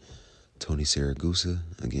Raven Tony Siragusa.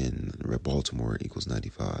 Again, Baltimore equals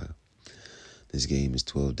 95. This game is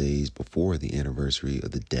 12 days before the anniversary of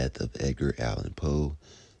the death of Edgar Allan Poe,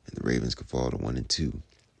 and the Ravens could fall to 1-2.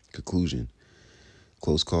 Conclusion.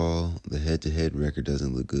 Close call. The head-to-head record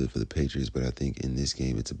doesn't look good for the Patriots, but I think in this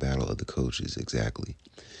game it's a battle of the coaches, exactly.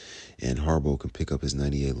 And Harbaugh can pick up his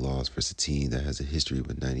 98 loss versus a team that has a history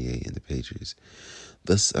with 98 in the Patriots.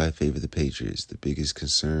 Thus, I favor the Patriots. The biggest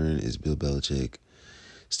concern is Bill Belichick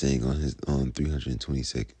staying on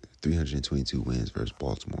 322 wins versus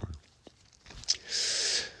Baltimore.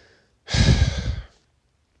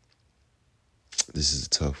 This is a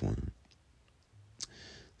tough one.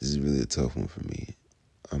 This is really a tough one for me.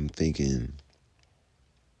 I'm thinking,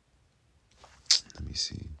 let me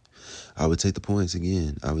see. I would take the points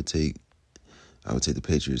again. I would take the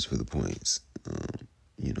Patriots for the points.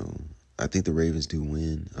 I think the Ravens do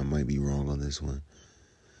win. I might be wrong on this one.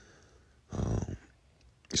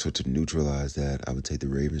 So to neutralize that, I would take the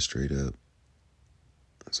Ravens straight up.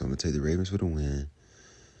 So I'm going to take the Ravens for the win,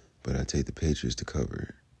 but I take the Patriots to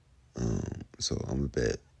cover. So I'm going to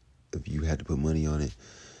bet, if you had to put money on it,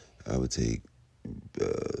 I would take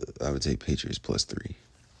Patriots +3.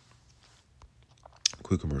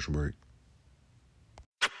 Quick commercial break.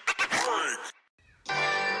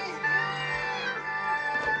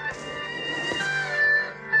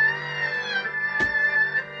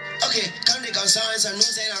 Okay, come Nick, I'm sorry, some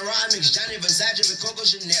news ain't alright. Mix Johnny Versace with Coco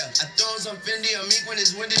Chanel. I throw some Fendi or Meek when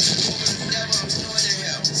it's windy. The devil, I'm snowing in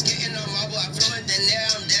hell. Skating on marble, I flow in thin air.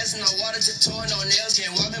 I'm dancing on water, tiptoeing on nails.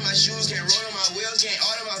 Can't walk in my shoes, can't roll on my wheels. Can't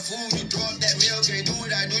order my food, you throw up that meal. Can't do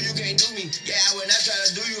what I do, you can't do me. Yeah, I would not try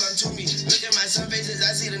to do you, I'm to me. Look at my sun faces,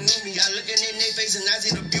 I see the new me. I look in their face and I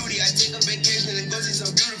see the beauty. I take a vacation and go see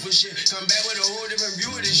some beautiful shit. Come back with a whole different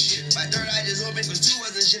view of this shit. My third eye just open cause 2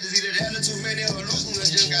 wasn't shit. It's either that or too many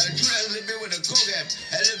hallucinations. Got a Jew that little bit with a coke habit.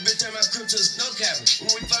 That little bitch turn my crib to a snow cabin.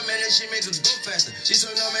 When we fuck, man, that shit make us go faster. She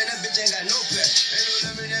so no, man, that bitch ain't got no passion. Ain't no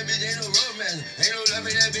love in that bitch, ain't no romance. Ain't no love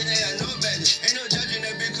in that bitch, ain't got no balance. Ain't no judging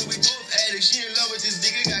that bitch cause we both addicts. She in love with this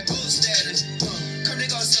dick, it got gold status. Come they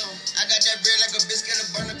go some. I got that bread like a biscuit, a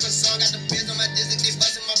burner croissant. Got the pins on my disc, they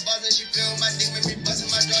bustin' my balls and she feel my dick, make me bustin'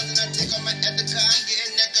 my drawers and I take on my Ethica. I'm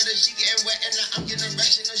getting naked, she getting wet and I'm getting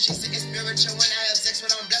erectional. She sitting spiritual when I have sex with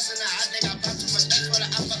her, I'm blessing her. I think I pop too much X with her,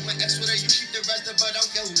 I fuck my ex with her. You keep the rest of her, don't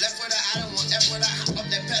care who left with her. I don't want F with her. Hop up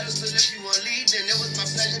that pedestal if you want lead, then it was my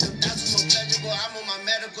pleasure. The thousands more pleasurable. I'm on my my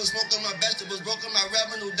medical, smoking my vegetables, broken my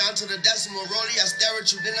revenue down to the decimal. Rolly, I stare at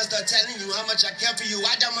you, then I start telling you how much I care for you.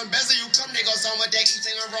 I got my best, you come, they go somewhere that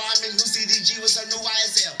eating a raw. I make new CDG with some new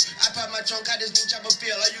YSL. I pop my trunk, got this new chopper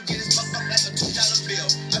feel. All you get is fuck like a $2 bill.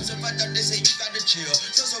 I'm so fucked up, they say you got to chill.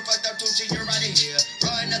 So fucked up, Tunchi, you're right here.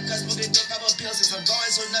 Raw enough, cause smoking dope, pop a pill. Since I'm going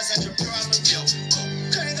so nuts, I'm pure, I'm a deal.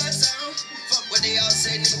 Cutting got sound. Fuck what they all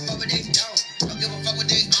say, nigga, fuck what they don't. Don't give a fuck what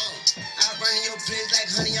they own. I burn in your place like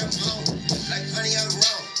honey, I'm home. Like honey, I'm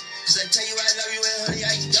wrong. Cause I tell you I love you and honey,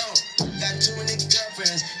 I don't. Got too many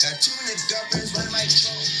girlfriends. Running my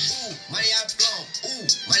trunk. Ooh, money I blown. Ooh,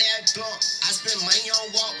 money I blown. I spend money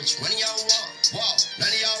on walk. Which one of y'all want? Walk.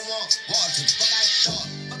 None of y'all want. Walk. So fuck I thought.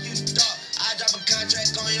 Fuck you thought. I drop a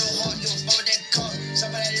contract on your heart. You don't fuck with that car.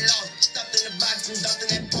 Somebody that lost. Stuffed in the box and dumped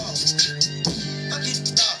in that box. Fuck you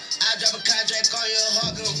thought. I drop a contract on your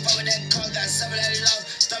heart. You don't fuck with that car. Got somebody that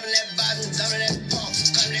lost. Stuffed in that box and dumped in that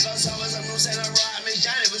box. Come they gon' sell us some new Saint Laurent. I make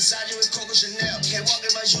Johnny Versace with Coco Chanel. Can't walk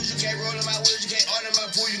in my shoes. You can't roll in my wheels. You can't order my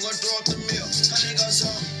food. You gon' throw up the meal. Come they gon'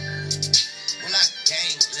 sell. When I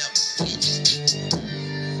gang flip.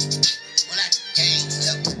 When I gang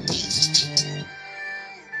flip.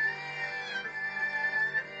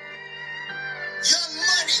 Young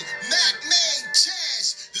Money, Mac Main,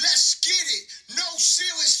 Taz, let's get it. No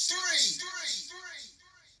Series 3.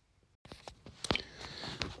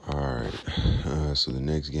 Alright, so the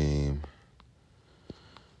next game,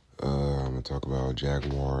 I'm going to talk about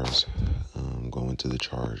Jaguars going to the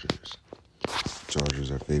Chargers. Chargers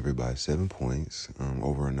are favored by 7 points.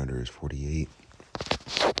 Over and under is 48.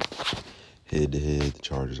 Head-to-head, the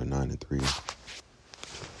Chargers are 9-3.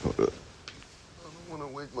 Hold up. I don't want to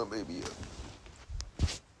wake my baby up.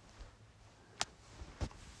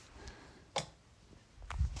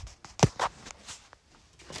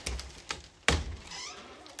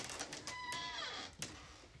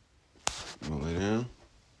 You want to lay down?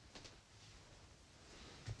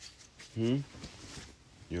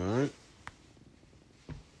 You alright?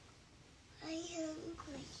 I'm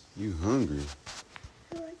hungry. You hungry?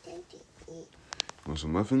 I want to eat. Want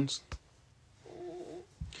some muffins?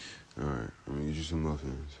 Alright, I'm gonna get you some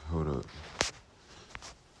muffins. Hold up.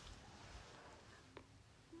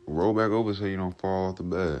 Roll back over so you don't fall off the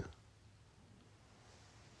bed.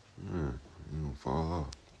 You don't fall off.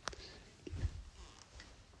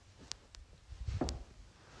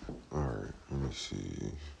 Alright, let me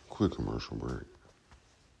see. Quick commercial break.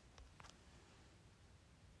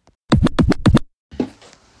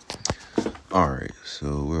 Alright,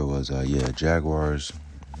 so where was I? Jaguars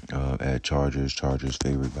at Chargers. Chargers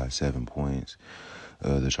favored by 7 points.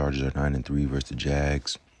 The Chargers are 9-3 versus the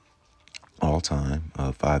Jags. All time,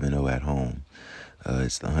 5-0 at home.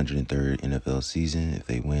 It's the 103rd NFL season. If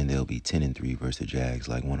they win, they'll be 10-3 versus the Jags,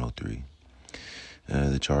 like 103.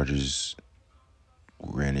 The Chargers,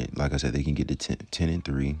 granted, like I said, they can get to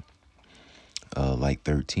 10-3, like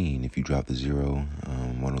 13. If you drop the 0,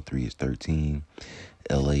 103 is 13.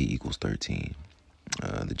 LA equals 13.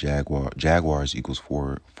 The Jaguars equals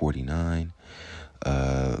 49.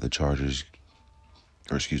 The Chargers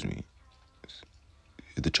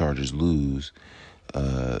lose,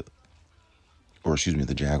 the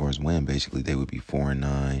Jaguars win, basically, they would be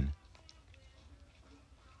 4-9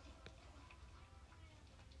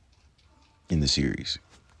 in the series.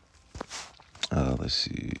 Let's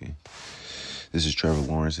see. This is Trevor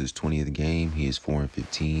Lawrence's 20th game. He is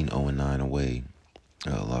 4-15, 0-9 away.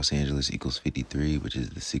 Los Angeles equals 53, which is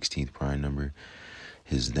the 16th prime number.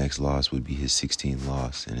 His next loss would be his 16th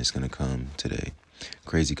loss, and it's going to come today.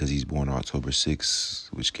 Crazy because he's born October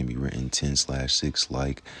 6th, which can be written 10/6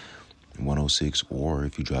 like 106, or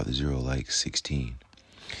if you drop the 0, like 16.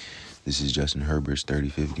 This is Justin Herbert's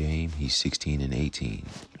 35th game. He's 16-18,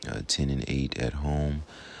 10-8 at home.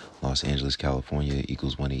 Los Angeles, California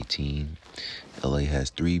equals 118. LA has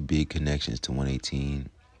 3 big connections to 118,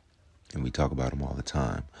 and we talk about them all the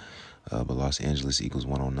time. But Los Angeles equals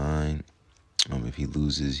 109. If he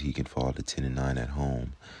loses, he can fall to 10-9 at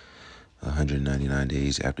home. 199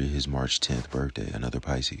 days after his March 10th birthday, another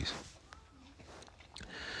Pisces.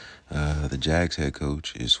 The Jags head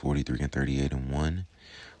coach is 43-38-1,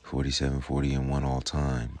 47-40-1 all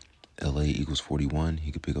time. LA equals 41.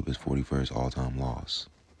 He could pick up his 41st all-time loss.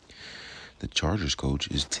 The Chargers coach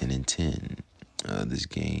is 10-10. This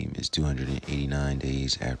game is 289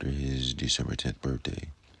 days after his December 10th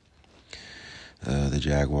birthday. The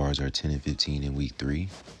Jaguars are 10-15 in week 3.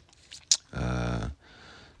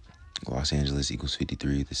 Los Angeles equals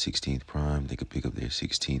 53, the 16th prime. They could pick up their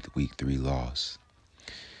 16th week 3 loss.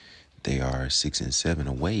 They are 6-7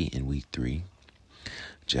 away in week 3.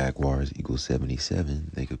 Jaguars equals 77.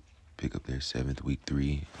 They could pick up their 7th week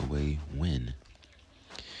 3 away win.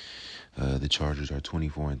 The Chargers are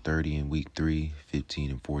 24-30 in week 3,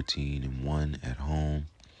 15-14-1 at home.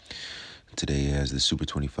 Today has the Super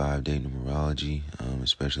 25 day numerology,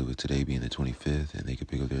 especially with today being the 25th, and they could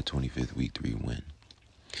pick up their 25th week 3 win.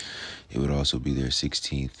 It would also be their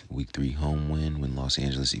 16th week 3 home win when Los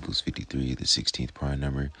Angeles equals 53, the 16th prime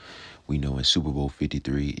number. We know in Super Bowl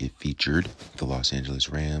 53, it featured the Los Angeles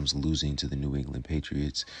Rams losing to the New England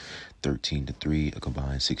Patriots 13-3, a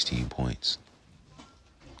combined 16 points.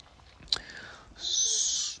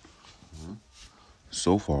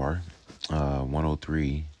 So far,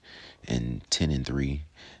 103 and 10-3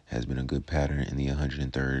 has been a good pattern in the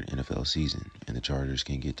 103rd NFL season, and the Chargers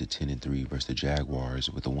can get to 10-3 versus the Jaguars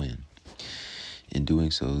with a win. In doing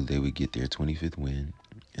so, they would get their 25th win,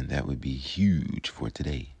 and that would be huge for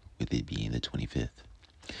today, with it being the 25th.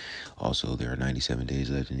 Also, there are 97 days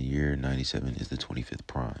left in the year. 97 is the 25th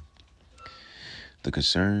prime. The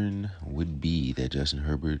concern would be that Justin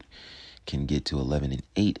Herbert can get to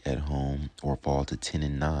 11-8 at home or fall to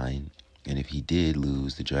 10-9. And if he did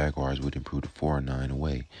lose, the Jaguars would improve to 4-9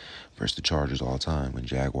 away versus the Chargers all time when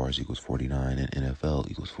Jaguars equals 49 and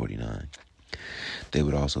NFL equals 49. They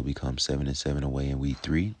would also become 7-7 away in week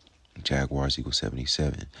 3. Jaguars equals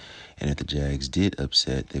 77. And if the Jags did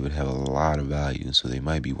upset, they would have a lot of value, so they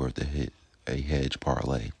might be worth a hedge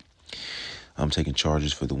parlay. I'm taking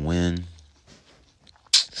Chargers for the win.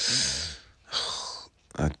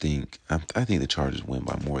 I think the Chargers win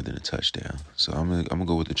by more than a touchdown. So I'm gonna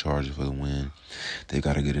go with the Chargers for the win. They've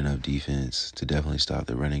got a good enough defense to definitely stop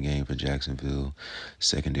the running game for Jacksonville.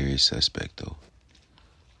 Secondary is suspect though.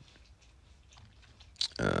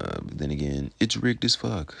 But then again, it's rigged as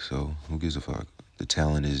fuck. So who gives a fuck? The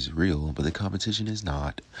talent is real, but the competition is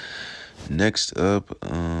not. Next up,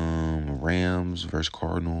 Rams versus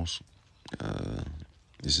Cardinals.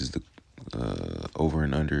 This is the over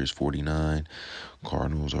and under is 49.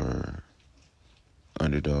 Cardinals are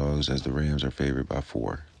underdogs as the Rams are favored by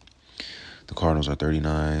 4. The Cardinals are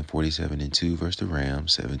 39-47-2 versus the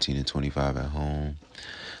Rams, 17-25 at home.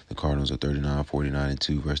 The Cardinals are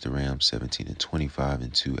 39-49-2 versus the Rams,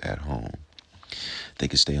 17-25-2 at home. They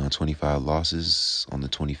could stay on 25 losses on the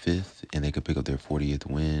 25th, and they could pick up their 40th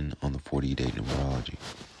win on the 40-day numerology.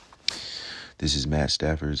 This is Matt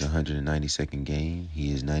Stafford's 192nd game.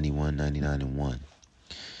 He is 91-99-1.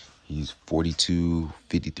 He's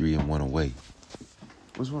 42-53-1 away.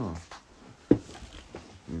 What's wrong?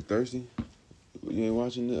 You thirsty? You ain't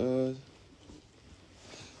watching the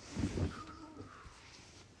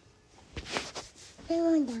I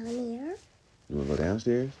want down here. You wanna go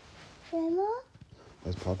downstairs? Grandma?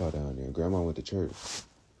 Let's pop out down there. Grandma went to church.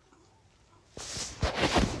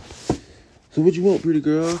 So what you want, pretty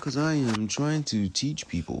girl? Because I am trying to teach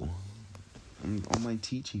people. I'm on my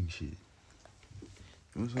teaching shit.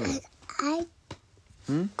 What's up? I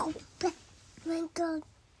Hmm? go back. My God.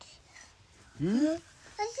 Hmm?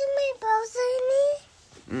 I see my bow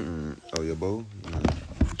signing. Oh, your bow? Yeah.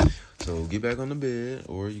 So get back on the bed,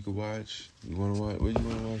 or you could watch. You want to watch? Where you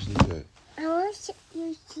want to watch this at? I want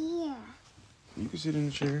you here. You can sit in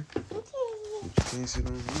the chair. Okay. But you can't sit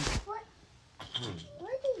on me. What? Hmm.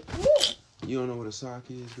 What is this? You don't know what a sock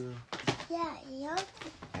is, girl? Yeah.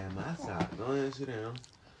 And my sock. Go ahead and sit down.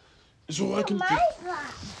 So I can. My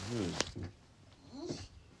sock.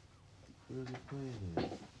 Where's it playing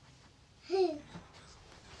at?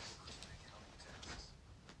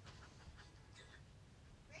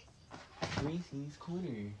 Gracie's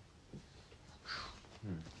Corner.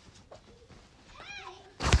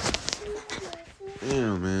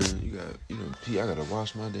 Damn, man, I gotta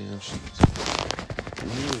wash my damn sheets.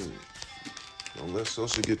 Don't let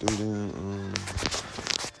Social get them damn.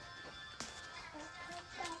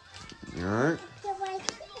 You alright?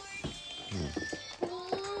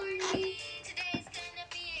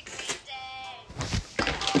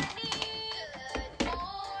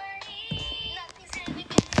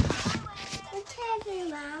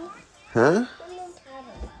 Huh?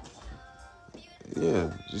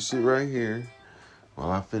 Yeah, just sit right here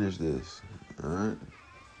while I finish this. Alright?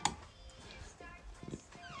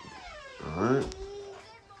 Alright?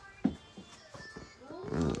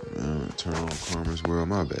 Turn on Karma's World.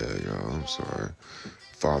 My bad, y'all. I'm sorry.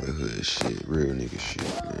 Fatherhood shit. Real nigga shit,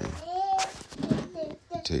 man.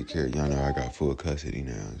 Take care. Y'all know I got full custody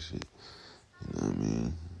now and shit. You know what I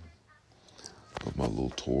mean? Of my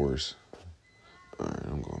little Taurus. Alright,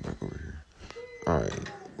 I'm going back over here. Alright.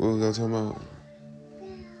 What was I talking about?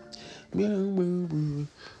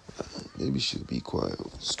 Maybe she'll be quiet.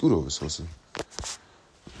 Scoot over, Sosa.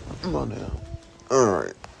 Come on now.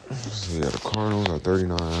 Alright. So we got the Cardinals at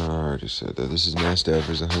 39. I already said that. This is Matt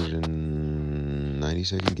Stafford's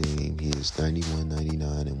 192nd game. He is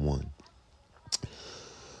 91-99-1.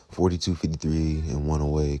 42, 53, and 1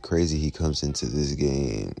 away. Crazy he comes into this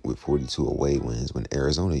game with 42 away wins when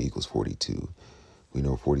Arizona equals 42. We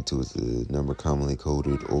know 42 is the number commonly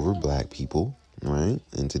coded over black people, right?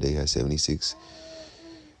 And today has 76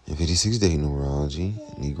 and 56 day numerology.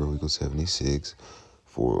 Negro equals 76.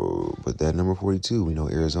 But that number 42, we know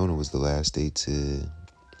Arizona was the last state to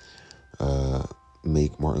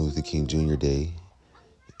make Martin Luther King Jr. Day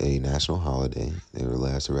a national holiday. They were the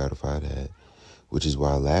last to ratify that, which is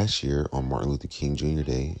why last year on Martin Luther King Jr.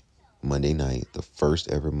 Day, Monday night, the first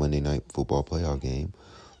ever Monday night football playoff game,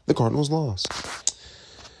 the Cardinals lost.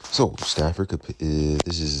 So Stafford,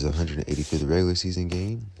 this is his 185th regular season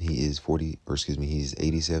game. He's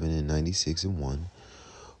 87 and 96 and 1,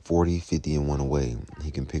 40, 50 and 1 away.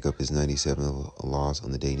 He can pick up his 97th loss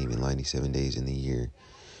on the day and even 97 days in the year.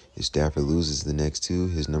 If Stafford loses the next two,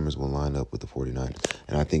 his numbers will line up with the 49ers.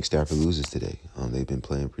 And I think Stafford loses today. They've been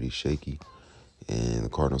playing pretty shaky. And the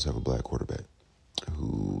Cardinals have a black quarterback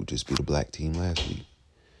who just beat a black team last week.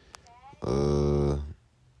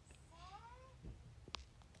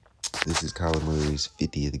 This is Kyler Murray's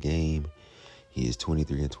 50th game. He is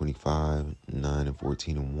 23 and 25, 9 and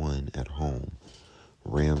 14 and 1 at home.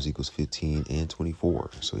 Rams equals 15 and 24.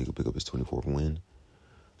 So he could pick up his 24th win,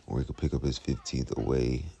 or he could pick up his 15th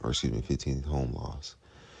home loss.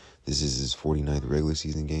 This is his 49th regular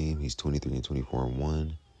season game. He's 23 and 24 and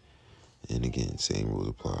 1. And again, same rules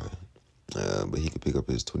apply. But he could pick up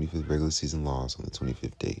his 25th regular season loss on the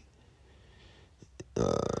 25th date.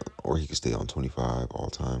 Or he could stay on 25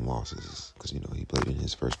 all-time losses because, he played in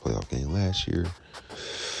his first playoff game last year.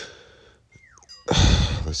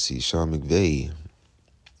 Let's see. Sean McVay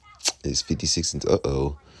is 56 and...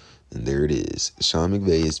 And there it is. Sean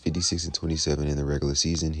McVay is 56 and 27 in the regular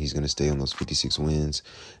season. He's going to stay on those 56 wins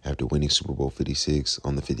after winning Super Bowl 56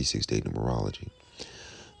 on the 56-day numerology.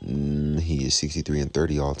 He is 63 and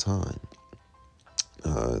 30 all time.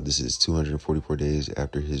 This is 244 days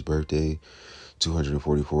after his birthday.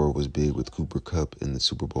 244 was big with Cooper Kupp in the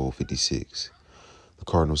Super Bowl 56. The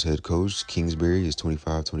Cardinals head coach, Kingsbury, is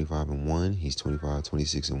 25, 25 and 1. He's 25,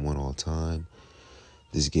 26 and 1 all time.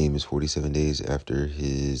 This game is 47 days after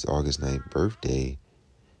his August 9th birthday.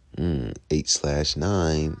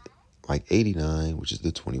 8/9, like 89, which is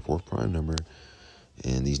the 24th prime number.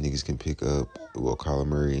 And these niggas can pick up, Kyler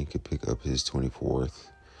Murray can pick up his 24th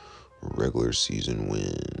regular season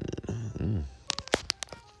win.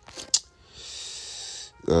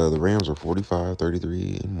 The Rams are 45,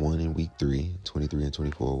 33 and 1 in week 3, 23 and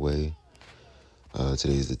 24 away.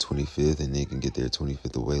 Today is the 25th, and they can get their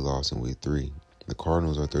 25th away loss in week 3. The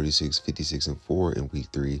Cardinals are 36, 56 and 4 in week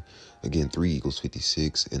 3. Again, 3 equals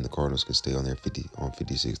 56, and the Cardinals can stay on their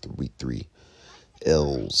 56 to week 3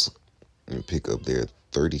 L's and pick up their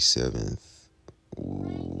 37th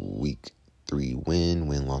week 3 win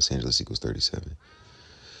when Los Angeles equals 37.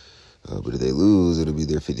 But if they lose, it'll be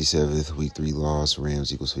their 57th week 3 loss.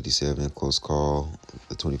 Rams equals 57. Close call.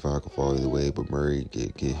 The 25 can fall either way, but Murray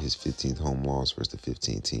get his 15th home loss versus the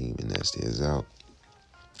 15th team, and that stands out.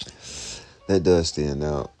 That does stand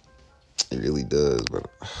out. It really does,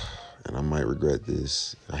 and I might regret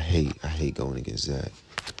this. I hate going against that.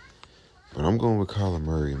 But I'm going with Kyler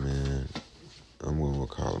Murray, man. I'm going with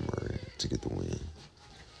Kyler Murray to get the win.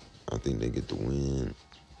 I think they get the win.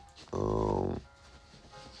 I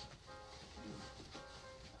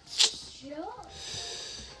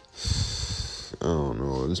don't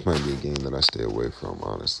know. This might be a game that I stay away from,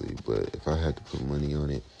 honestly. But if I had to put money on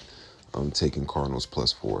it, I'm taking Cardinals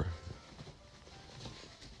 +4.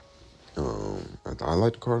 I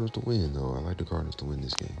like the Cardinals to win, though. I like the Cardinals to win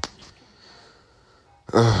this game.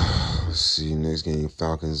 Let's see. Next game,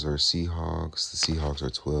 Falcons versus Seahawks. The Seahawks are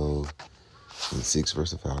 12 and 6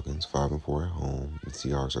 versus the Falcons. 5 and 4 at home. The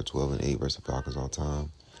Seahawks are 12 and 8 versus the Falcons all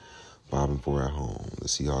time. 5 and 4 at home. The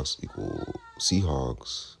Seahawks equal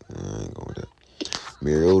Seahawks. I ain't going with that.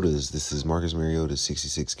 This is Marcus Mariota's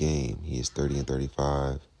 66th game. He is 30 and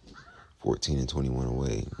 35, 14 and 21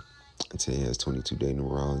 away. And today has 22-day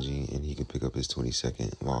numerology, and he could pick up his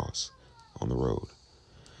 22nd loss on the road.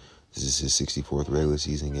 This is his 64th regular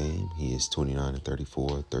season game. He is 29 and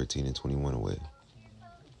 34, 13 and 21 away.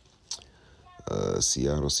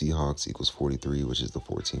 Seattle Seahawks equals 43, which is the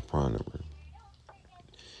 14th prime number.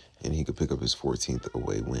 And he could pick up his 14th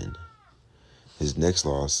away win. His next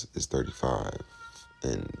loss is 35.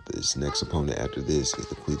 And his next opponent after this is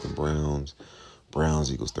the Cleveland Browns.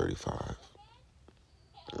 Browns equals 35.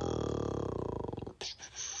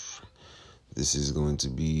 This is going to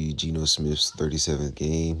be Geno Smith's 37th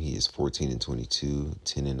game. He is 14 and 22,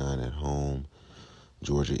 10 and 9 at home.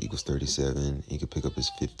 Georgia equals 37. He could pick up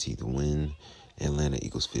his 15th win. Atlanta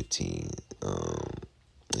equals 15.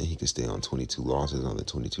 and he can stay on 22 losses on the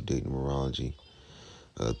 22-day numerology.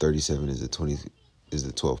 37 is the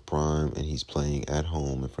 12th prime, and he's playing at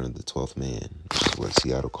home in front of the 12th man, which is what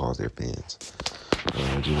Seattle calls their fans.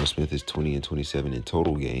 Geno Smith is 20-27 in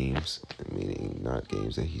total games, meaning not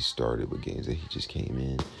games that he started, but games that he just came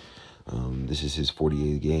in. This is his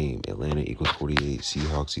 48th game. Atlanta equals 48.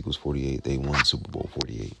 Seahawks equals 48. They won Super Bowl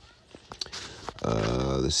 48.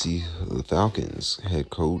 The Falcons head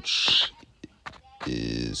coach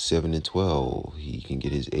is 7-12. He can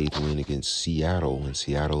get his 8th win against Seattle, and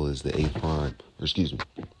Seattle is the 8th prime.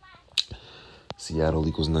 Seattle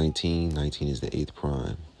equals 19. 19 is the 8th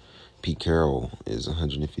prime. Pete Carroll is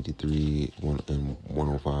 153 and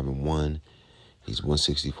 105-1. He's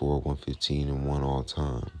 164, 115 and 1 all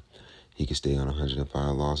time. He can stay on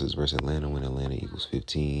 105 losses versus Atlanta when Atlanta equals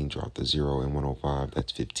 15. Drop the 0 and 105.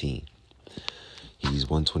 That's 15. He's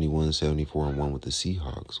 121, 74 and 1 with the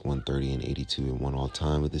Seahawks. 130 and 82 and 1 all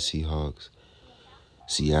time with the Seahawks.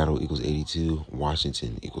 Seattle equals 82.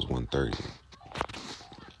 Washington equals 130.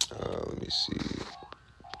 Let me see.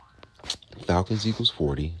 Falcons equals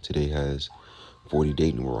 40. Today has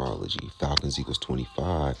 40-day numerology. Falcons equals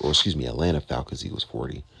 25. Atlanta Falcons equals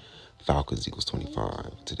 40. Falcons equals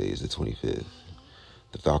 25. Today is the 25th.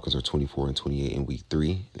 The Falcons are 24 and 28 in week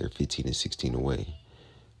 3. They're 15 and 16 away.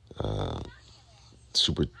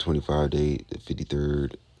 Super 25 day, the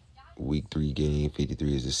 53rd week 3 game.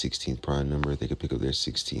 53 is the 16th prime number. They could pick up their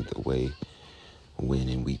 16th away win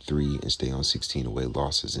in week 3 and stay on 16 away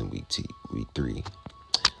losses in week 3.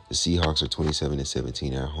 The Seahawks are 27 and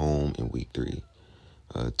 17 at home in week 3.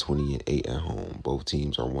 20 and 8 at home. Both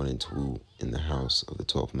teams are 1 and 2 in the house of the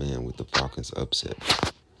 12th man with the Falcons upset.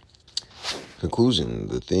 Conclusion: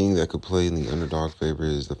 the thing that could play in the underdog favor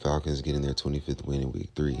is the Falcons getting their 25th win in week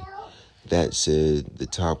 3. That said, the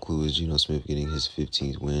top clue is Geno Smith getting his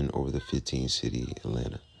 15th win over the 15th city,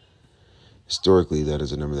 Atlanta. Historically, that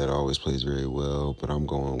is a number that always plays very well, but I'm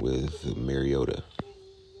going with Mariota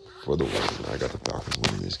for the win. I got the Falcons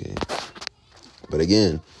winning this game. But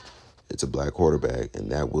again, it's a black quarterback,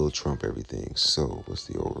 and that will trump everything. So, what's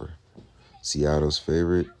the over? Seattle's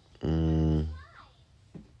favorite? I'm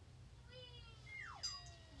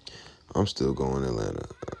still going Atlanta.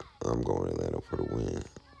 I'm going Atlanta for the win.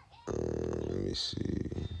 Let me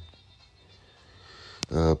see.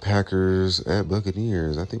 Packers at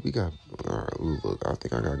Buccaneers. I think we got... All right, look, I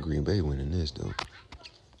think I got Green Bay winning this, though.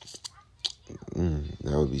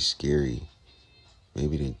 That would be scary.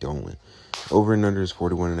 Maybe they don't win. Over and under is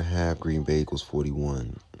 41.5. Green Bay equals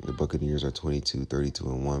 41. The Buccaneers are 22, 32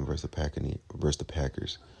 and 1 versus the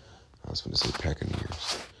Packers. I was going to say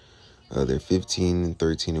Paccaneers. They're 15 and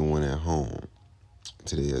 13 and 1 at home.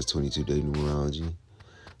 Today has 22-day numerology.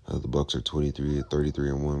 The Bucs are 23, 33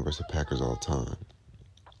 and 1 versus the Packers all time.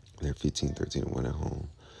 They're 15, 13 and 1 at home.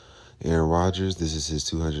 Aaron Rodgers, this is his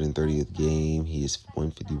 230th game. He is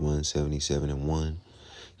 151, 77 and 1.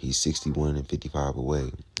 He's 61 and 55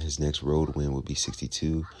 away. His next road win would be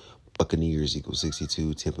 62. Buccaneers equals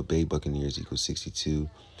 62. Tampa Bay Buccaneers equals 62.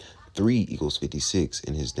 3 equals 56.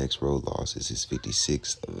 And his next road loss is his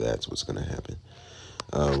 56th. That's what's going to happen.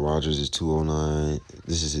 Rodgers is 209.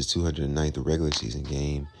 This is his 209th regular season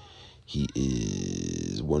game. He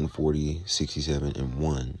is 140, 67 and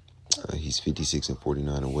 1. He's 56 and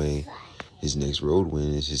 49 away. His next road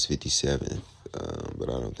win is his 57th. But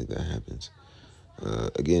I don't think that happens.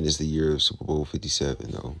 Again, it's the year of Super Bowl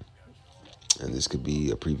 57, though. And this could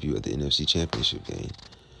be a preview of the NFC Championship game.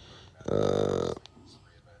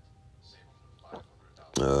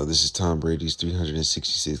 This is Tom Brady's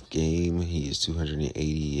 366th game. He is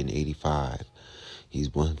 280 and 85.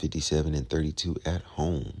 He's 157 and 32 at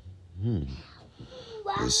home.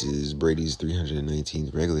 This is Brady's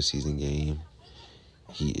 319th regular season game.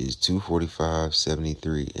 He is 245,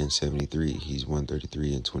 73 and 73. He's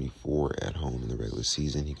 133 and 24 at home in the regular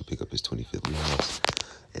season. He could pick up his 25th loss.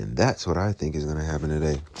 And that's what I think is going to happen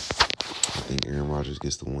today. I think Aaron Rodgers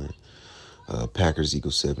gets the win. Packers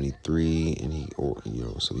equals 73, and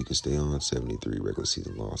so he could stay on 73 regular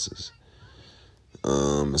season losses.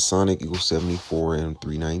 Masonic equals 74 and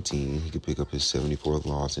 319. He could pick up his 74th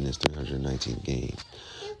loss in his 319th game.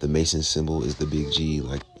 The Mason symbol is the big G,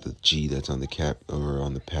 like the G that's on the cap or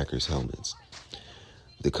on the Packers helmets.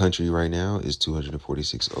 The country right now is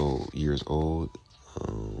 246 years old.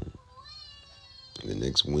 The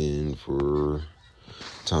next win for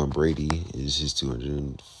Tom Brady is his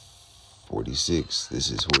 246. This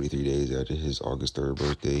is 43 days after his August 3rd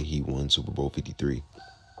birthday. He won Super Bowl 53.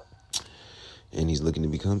 And he's looking to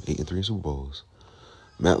become 8-3 in Super Bowls.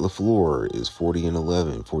 Matt LaFleur is 40 and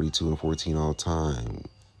 11, 42 and 14 all time.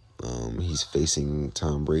 He's facing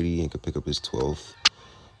Tom Brady and could pick up his 12th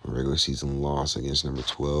a regular season loss against number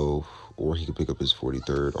 12, or he could pick up his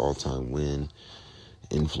 43rd all-time win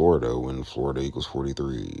in Florida when Florida equals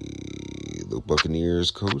 43. The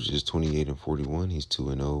Buccaneers coach is 28-41. He's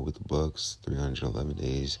 2-0 with the Bucs, 311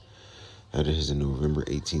 days after his November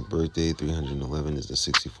 18th birthday. 311 is the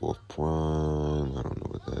 64th prime. I don't know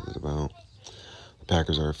what that is about. The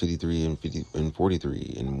Packers are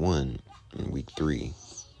 43-1 in week 3.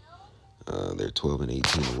 They're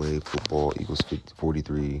 12-18 away. Football equals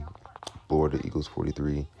 43. Florida equals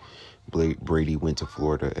 43. Brady went to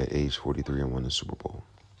Florida at age 43 and won the Super Bowl.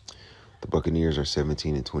 The Buccaneers are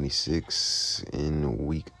 17-26 in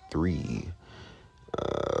week 3.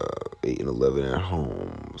 8-11 at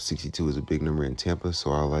home. 62 is a big number in Tampa,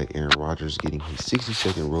 so I like Aaron Rodgers getting his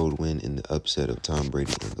 62nd road win in the upset of Tom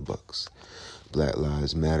Brady and the Bucs. Black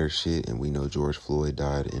Lives Matter shit, and we know George Floyd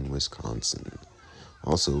died in Wisconsin.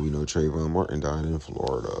 Also, we know Trayvon Martin died in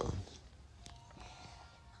Florida.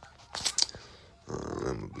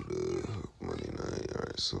 That would be the Monday night. All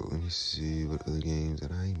right, so let me see what other games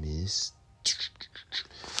that I missed.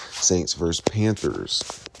 Saints versus Panthers.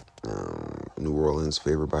 New Orleans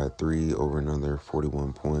favored by 3 over another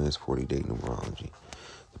 41 points, 40-day numerology.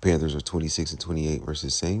 The Panthers are 26-28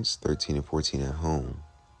 versus Saints, 13-14 at home.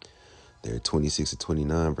 They're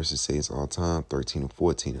 26-29 versus Saints all time,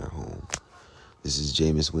 13-14 at home. This is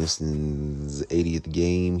Jameis Winston's 80th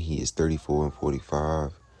game. He is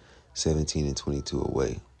 34-45, 17-22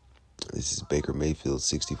 away. This is Baker Mayfield's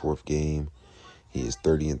 64th game. He is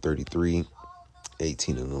 30-33,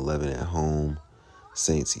 18-11 at home.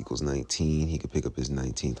 Saints equals 19. He could pick up his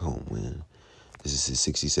 19th home win. This is his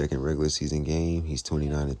 62nd regular season game. He's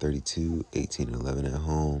 29-32, 18-11 at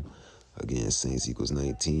home. Again, Saints equals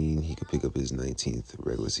 19. He could pick up his 19th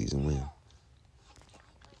regular season win.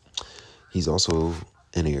 He's also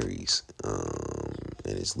an Aries, and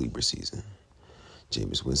it's Libra season.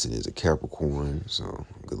 Jameis Winston is a Capricorn, so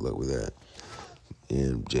good luck with that.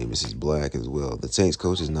 And Jameis is black as well. The Saints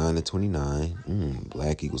coach is 9-29.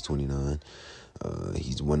 Black equals 29.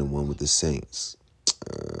 He's 1-1 with the Saints.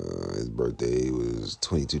 His birthday was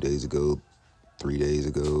 22 days ago. 3 days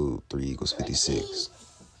ago. 3 equals 56.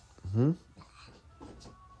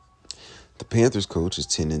 The Panthers coach is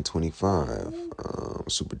 10-25.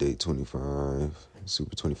 Super date 25.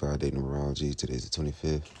 Super 25 day numerology. Today's the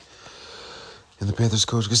 25th. And the Panthers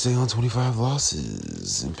coach could stay on 25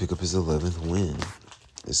 losses and pick up his 11th win.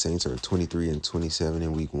 The Saints are 23-27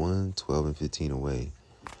 in week 1, 12-15 away.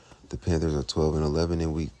 The Panthers are 12-11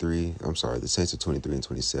 in week 3. I'm sorry, the Saints are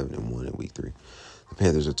 23-27 and 1 in week 3. The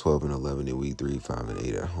Panthers are 12-11 in week 3,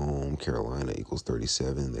 5-8 at home. Carolina equals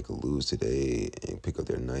 37. They could lose today and pick up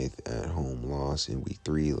their 9th at home loss in week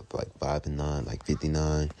 3, like 5-9, like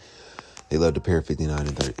 59. They love to pair 59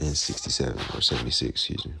 and 67 or 76,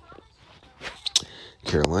 excuse me.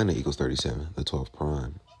 Carolina equals 37, the 12th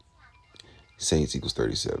prime. Saints equals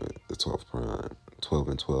 37, the 12th prime.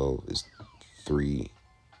 12-12 is 3,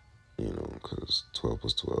 because 12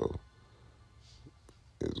 plus 12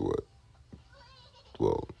 is what?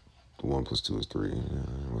 Well, 1 plus 2 is 3,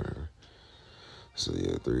 whatever. So,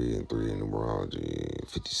 3 and 3 in numerology,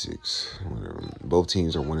 56, whatever. Both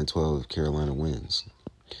teams are 1-12 if Carolina wins.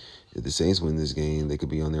 If the Saints win this game, they could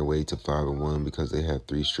be on their way to 5-1 because they have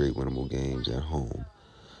 3 straight winnable games at home.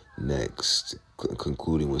 Next,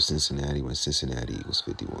 concluding with Cincinnati when Cincinnati equals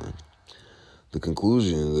 51. The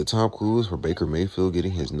conclusion, the top clue is for Baker Mayfield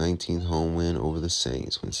getting his 19th home win over the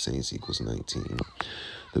Saints when Saints equals 19.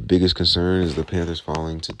 The biggest concern is the Panthers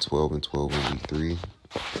falling to 12-12 in week 3.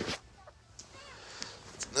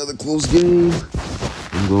 Another close game.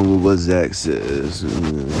 I'm going with what Zach says. I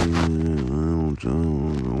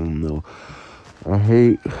don't know.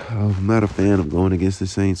 I'm not a fan of going against the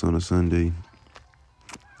Saints on a Sunday,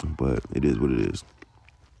 but it is what it is.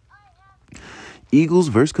 Eagles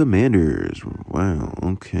versus Commanders. Wow,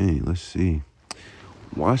 okay, let's see.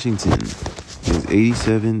 Washington is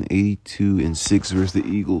 87, 82, and 6 versus the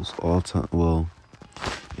Eagles all time. Well,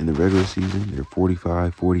 in the regular season, they're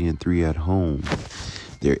 45, 40, and 3 at home.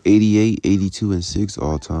 They're 88, 82, and 6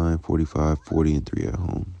 all time, 45, 40, and 3 at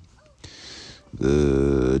home.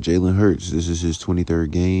 The Jalen Hurts, this is his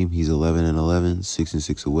 23rd game. He's 11-11,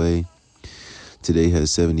 6-6 away. Today has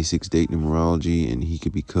 76 date numerology, and he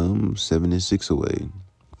could become 7-6 away.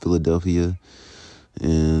 Philadelphia,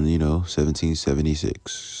 and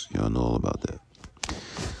 1776. Y'all know all about that.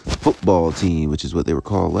 Football team, which is what they were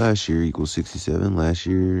called last year, equals 67. Last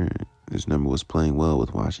year, this number was playing well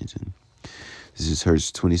with Washington. This is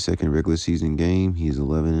Hurts' 22nd regular season game. He's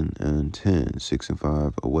 11-10,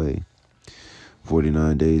 6-5 away.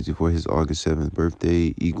 49 days before his August 7th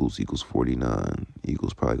birthday, Eagles equals 49.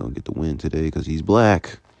 Eagles probably going to get the win today because he's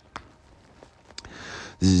black.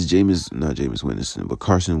 This is not Jameis Winston, but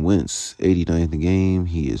Carson Wentz, 89th in the game.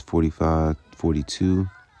 He is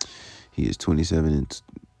 45-42. He is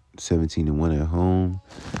 27-17-1 at home.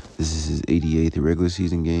 This is his 88th regular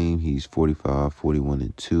season game. He's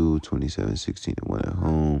 45-41-2, 27-16-1 at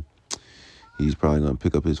home. He's probably going to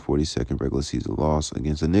pick up his 42nd regular season loss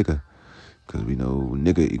against a nigga, because we know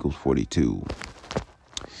nigga equals 42.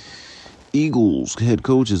 Eagles head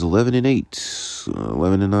coach is 11-8,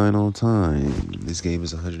 11-9 all time. This game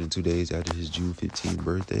is 102 days after his June 15th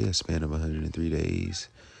birthday, a span of 103 days.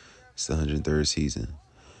 It's the 103rd season.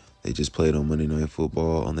 They just played on Monday Night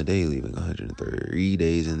Football on the day, leaving 103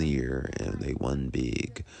 days in the year, and they won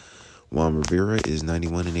big. Juan Rivera is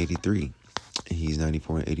 91-83. He's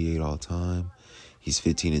 94-88 all time. He's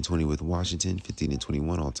 15-20 with Washington,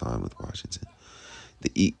 15-21 all time with Washington.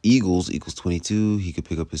 The Eagles equals 22. He could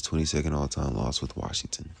pick up his 22nd all-time loss with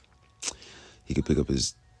Washington. He could pick up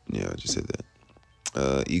his, I just said that.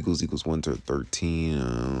 Eagles equals 1-13. I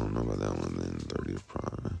don't know about that one. Then 30th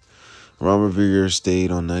prime. Ron Rivera stayed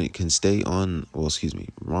on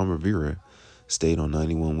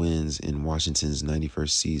 91 wins in Washington's 91st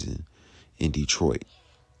season in Detroit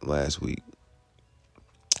last week.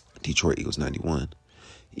 Detroit equals 91.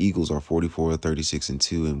 Eagles are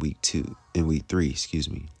 44-36-2 in week 3.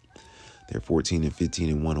 They're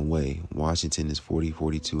 14-15-1 away. Washington is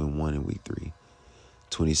 40-42-1 in week 3.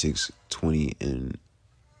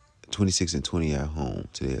 26-20 at home.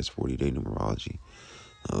 Today has 40-day numerology.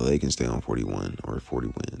 They can stay on 41 or 40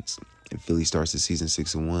 wins. If Philly starts the season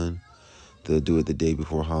 6-1, they'll do it the day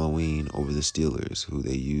before Halloween over the Steelers, who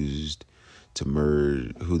they used to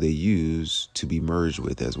be merged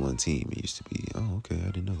with as one team. It used to be, I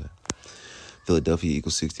didn't know that. Philadelphia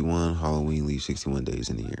equals 61. Halloween leaves 61 days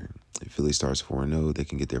in the year. If Philly starts 4-0, they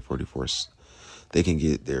can get their 41st. They can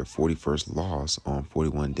get their 41st loss on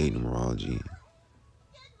 41-day numerology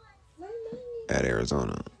at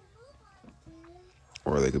Arizona.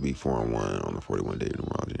 Or they could be 4-1 on the 41-day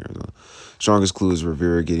numerology in Arizona. Strongest clue is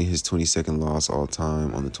Rivera getting his 22nd loss all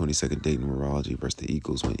time on the 22nd day numerology versus the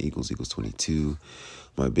Eagles when Eagles equals 22.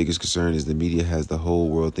 My biggest concern is the media has the whole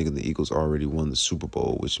world thinking the Eagles already won the Super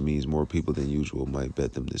Bowl, which means more people than usual might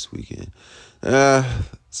bet them this weekend.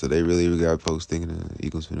 So they really got folks thinking the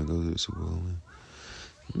Eagles finna go to the Super Bowl.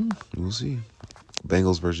 We'll see.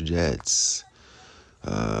 Bengals versus Jets.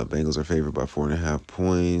 Bengals are favored by 4.5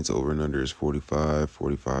 points. Over and under is 45.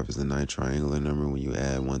 45 is the 9 triangular number. When you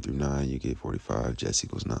add 1 through 9, you get 45. Jets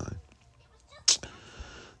equals 9.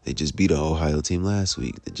 They just beat an Ohio team last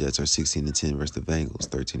week. The Jets are 16-10 versus the Bengals,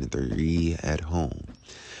 13-3 at home.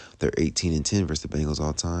 They're 18-10 versus the Bengals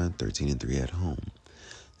all time, 13-3 at home.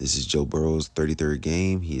 This is Joe Burrow's 33rd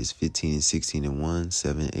game. He is 15-16-1,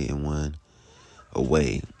 7-8-1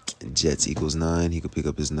 away. Jets equals 9. He could pick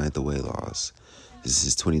up his 9th away loss. This is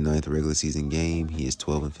his 29th regular season game. He is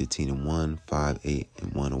 12-15-1,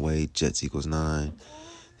 5-8-1 away. Jets equals 9.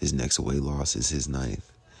 His next away loss is his 9th.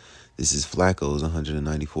 This is Flacco's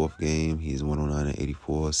 194th game. He is 109-84,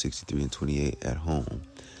 63-28 at home.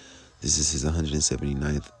 This is his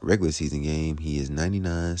 179th regular season game. He is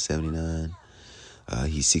 99-79.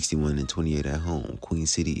 He's 61-28 at home. Queen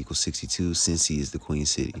City equals 62. Cincy is the Queen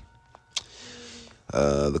City.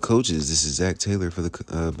 The coaches, this is Zach Taylor for the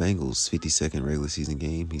Bengals, 52nd regular season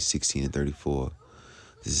game. He's 16-34.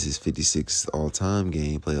 This is his 56th all-time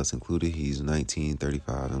game, playoffs included. He's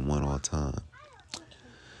 19-35-1 all-time.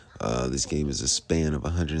 This game is a span of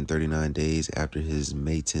 139 days after his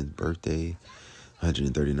May 10th birthday.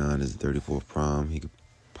 139 is the 34th prime. He could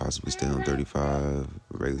possibly stay on 35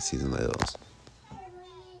 regular season L's.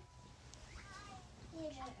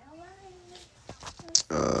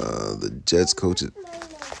 The Jets coaches.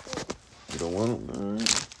 You don't want them? All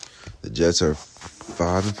right. The Jets are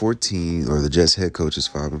 5-14, or the Jets head coach is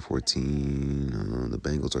 5-14. The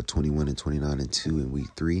Bengals are 21-29-2 in week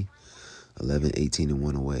 3.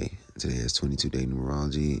 11-18-1 away. Today has 22-day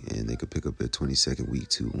numerology, and they could pick up their 22nd week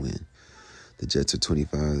 2 win. The Jets are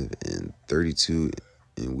 25-32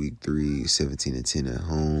 in week 3, 17-10 at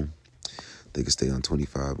home. They could stay on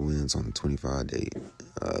 25 wins on the 25 date.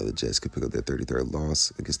 The Jets could pick up their 33rd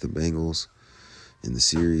loss against the Bengals in the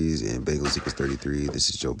series, and Bengals equals 33. This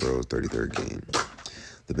is Joe Burrow's 33rd game.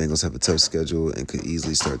 The Bengals have a tough schedule and could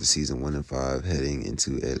easily start the season 1-5 heading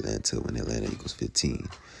into Atlanta when Atlanta equals 15.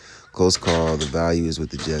 Close call. The value is with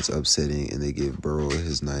the Jets upsetting, and they give Burrow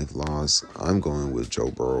his 9th loss. I'm going with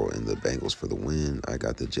Joe Burrow and the Bengals for the win. I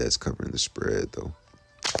got the Jets covering the spread, though.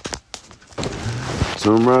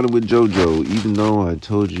 So I'm riding with JoJo, even though I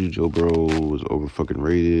told you Joe Burrow was over fucking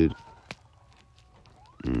rated.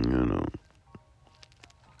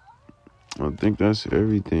 I think that's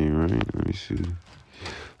everything, right? Let me see.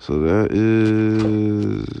 So that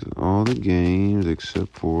is all the games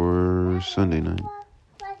except for Sunday night.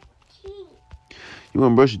 You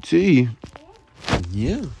want to brush your teeth?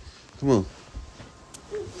 Yeah. Come on.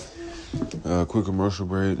 Quick commercial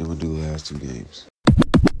break, then we'll do the last two games.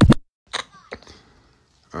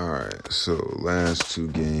 All right, so last two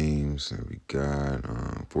games that we got,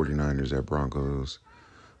 49ers at Broncos,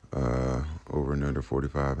 over and under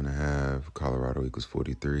 45.5, Colorado equals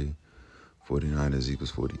 43, 49ers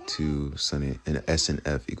equals 42, and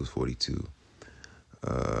SNF equals 42.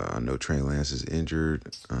 I know Trey Lance is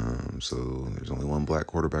injured, so there's only one black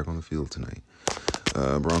quarterback on the field tonight.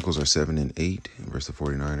 Broncos are 7-8 versus the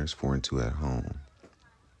 49ers, 4-2 at home.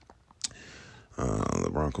 The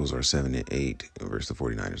Broncos are 7-8 versus the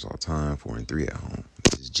 49ers all time, 4-3 at home.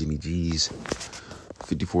 This is Jimmy G's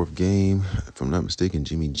 54th game. If I'm not mistaken,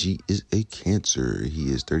 Jimmy G is a Cancer.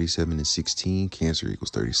 He is 37-16. Cancer equals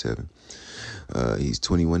 37. He's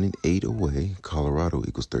 21-8 away. Colorado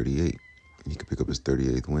equals 38. He could pick up his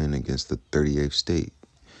 38th win against the 38th state.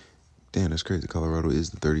 Damn, that's crazy. Colorado is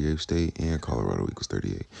the 38th state, and Colorado equals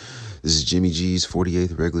 38. This is Jimmy G's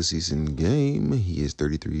 48th regular season game. He is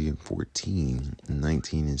 33-14,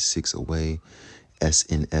 19-6 away.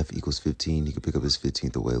 SNF equals 15. He could pick up his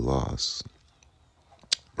 15th away loss.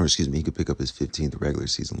 Or excuse me, he could pick up his 15th regular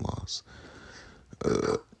season loss.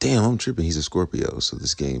 Damn, I'm tripping. He's a Scorpio, so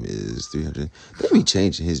this game is 300. They be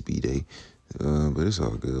changing his B-Day. But it's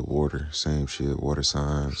all good. Water, same shit. Water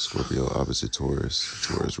sign, Scorpio, opposite Taurus.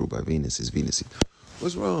 Taurus ruled by Venus is Venus.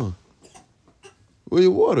 What's wrong? Where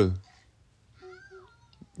your water?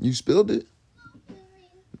 You spilled it?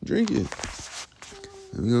 Drink it.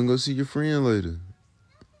 And we're gonna go see your friend later.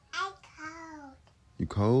 I'm cold. You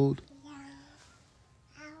cold? Yeah.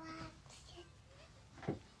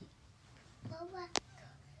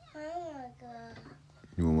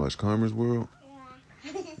 You wanna watch Karma's World?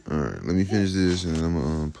 Yeah. All right, let me finish this and then I'm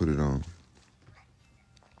gonna put it on.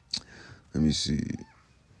 Let me see.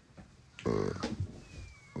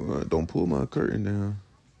 Don't pull my curtain down.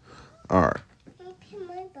 All right.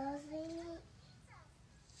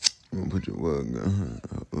 I'm gonna put your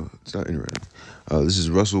stop interrupting. This is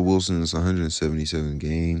Russell Wilson's 177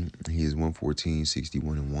 game. He is 114,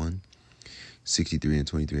 61-1,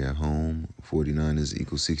 63-23 at home. 49ers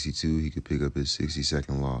equals 62. He could pick up his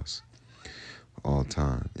 62nd loss all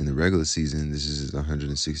time. In the regular season, this is his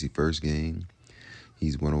 161st game.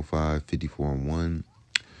 He's 105, 54-1.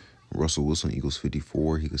 Russell Wilson equals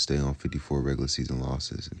 54. He could stay on 54 regular season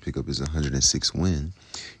losses and pick up his 106th win.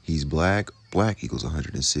 He's black. Black equals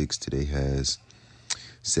 106. Today has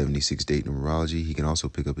 76 date numerology. He can also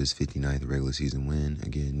pick up his 59th regular season win.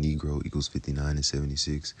 Again, Negro equals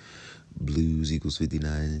 59-76. Blues equals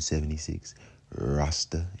 59-76.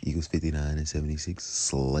 Rasta equals 59-76.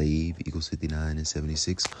 Slave equals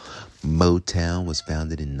 59-76. Motown was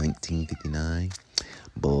founded in 1959.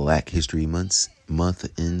 Black History Month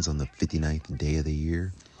ends on the 59th day of the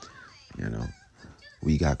year. You know,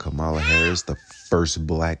 we got Kamala Harris, the first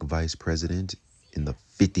black vice president in the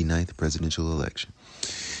 59th presidential election.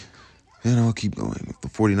 And I'll keep going. The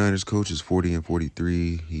 49ers coach is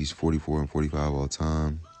 40-43. He's 44-45 all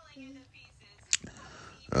time.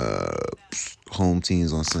 Home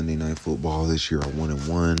teams on Sunday Night Football this year are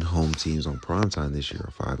 1-1. Home teams on primetime this year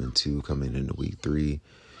are 5-2 coming into week 3.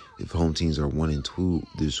 If home teams are 1-2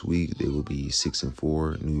 this week, they will be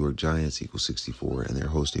 6-4. New York Giants equals 64, and they're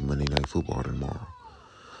hosting Monday Night Football tomorrow.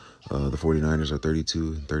 The 49ers are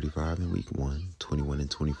 32-35 in week 1,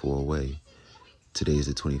 21-24 away. Today is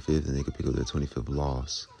the 25th, and they could pick up their 25th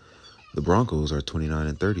loss. The Broncos are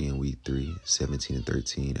 29-30 in week 3,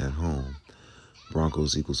 17-13 at home.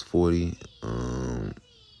 Broncos equals 40.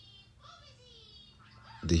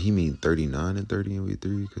 Did he mean 39-30 in week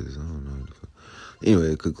 3? Because I don't know.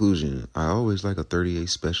 Anyway, conclusion. I always like a 38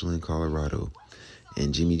 special in Colorado.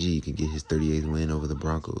 And Jimmy G can get his 38th win over the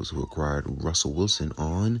Broncos, who acquired Russell Wilson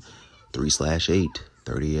on 3/8,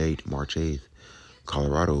 38, March 8th.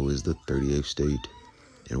 Colorado is the 38th state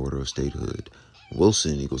in order of statehood.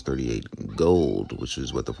 Wilson equals 38. Gold, which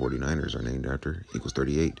is what the 49ers are named after, equals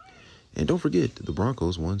 38. And don't forget, the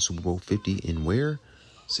Broncos won Super Bowl 50 in where?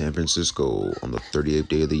 San Francisco on the 38th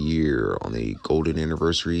day of the year on the golden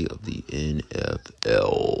anniversary of the NFL.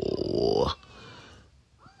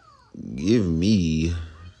 Give me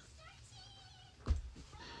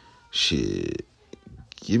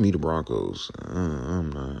the Broncos. I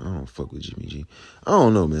don't fuck with Jimmy G. I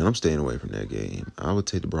don't know, man. I'm staying away from that game. I would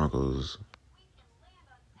take the Broncos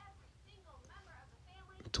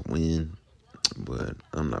to win, but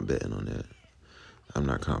I'm not betting on that. I'm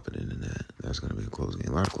not confident in that. That's going to be a close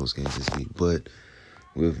game. A lot of close games this week. But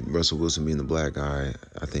With Russell Wilson being the black guy,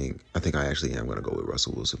 I think I actually am gonna go with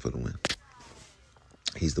Russell Wilson for the win.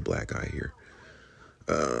 He's the black guy here.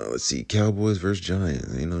 Let's see, Cowboys versus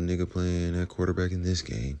Giants. Ain't no nigga playing at quarterback in this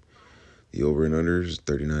game. The over and under is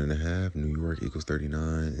 39.5. New York equals 39,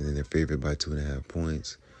 and then they're favored by 2.5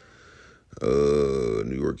 points.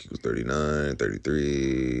 New York equals 39,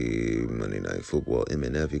 33. Monday Night Football,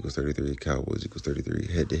 MNF equals 33. Cowboys equals 33.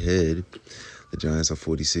 Head to head, the Giants are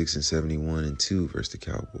 46-71-2 versus the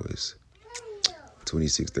Cowboys.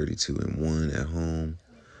 26-32-1 at home.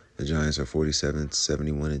 The Giants are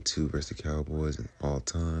 47-71-2 versus the Cowboys all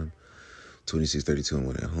time.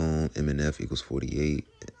 26-32-1 at home. MNF equals 48.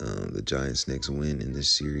 The Giants' next win in this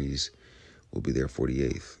series will be their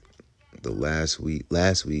 48th. Last week,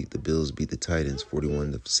 the Bills beat the Titans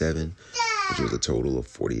 41-7, which was a total of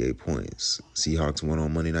 48 points. Seahawks won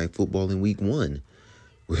on Monday Night Football in Week 1,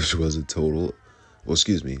 which was a total. And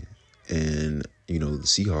the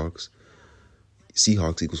Seahawks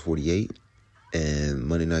equals 48. And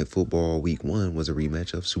Monday Night Football Week 1 was a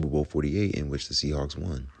rematch of Super Bowl 48, in which the Seahawks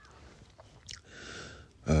won.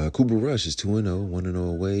 Cooper Rush is 2-0, 1-0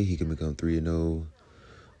 away. He can become 3-0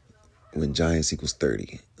 when Giants equals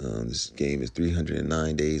 30. This game is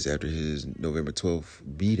 309 days after his November 12th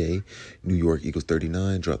B-Day. New York equals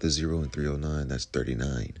 39, drop the 0 and 309. That's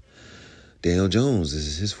 39. Daniel Jones, this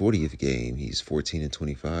is his 40th game. He's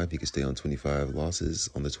 14-25. He can stay on 25 losses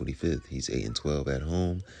on the 25th. He's 8-12 at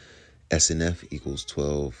home. SNF equals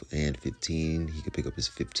 12-15. He could pick up his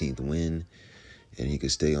 15th win, and he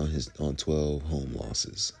could stay on 12 home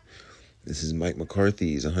losses. This is Mike McCarthy.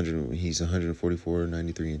 He's 144,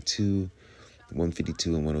 93-2,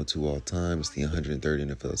 152 and 102 all time. It's the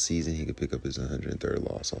 103rd NFL season. He could pick up his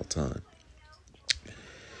 103rd loss all time.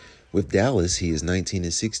 With Dallas, he is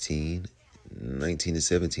 19-16,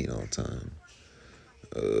 19-17 all time.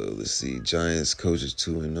 Let's see. Giants coach is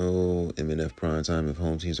 2-0. MNF primetime. If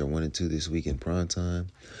home teams are 1-2 this week in primetime,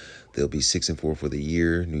 they'll be 6-4 for the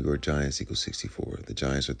year. New York Giants equals 64. The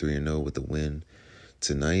Giants are 3-0 with the win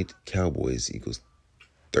tonight. Cowboys equals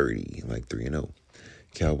 30, like 3-0.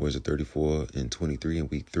 Cowboys are 34-23 in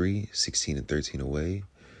week 3, 16-13 away.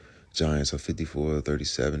 Giants are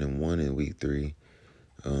 54-37-1 in week 3.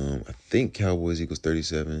 I think Cowboys equals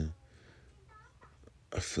 37.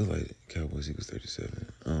 I feel like Cowboys equals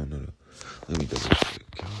 37. I don't know. Let me double check.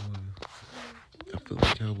 I feel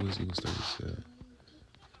like Cowboys equals 37.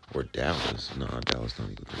 Or Dallas. Nah, Dallas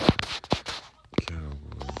don't equal 37.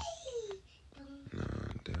 Cowboys.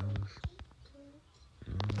 Nah, Dallas.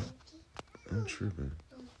 No, I'm tripping.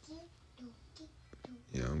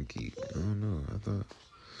 Yeah, I'm geek. I don't know. I thought.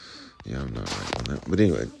 Yeah, I'm not right on that. But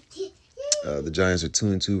anyway. The Giants are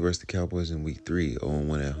 2-2 versus the Cowboys in week 3,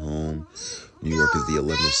 0-1 at home. New York is the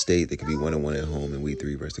 11th state. They could be 1-1 at home in week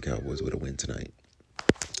 3 versus the Cowboys with a win tonight.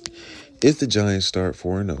 If the Giants start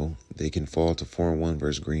 4-0, they can fall to 4-1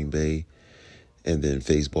 versus Green Bay and then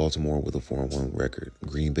face Baltimore with a 4-1 record.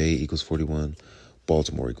 Green Bay equals 41.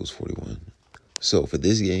 Baltimore equals 41. So for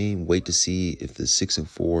this game, wait to see if the 6-4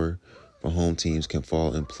 for home teams can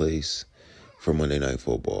fall in place for Monday Night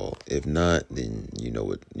Football. If not, then you know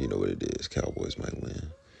what it is. Cowboys might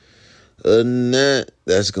win. Other than that,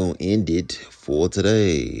 that's gonna end it for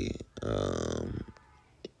today.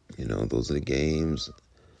 Those are the games.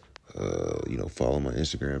 Follow my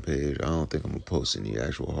Instagram page. I don't think I'm gonna post any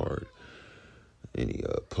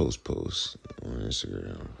posts on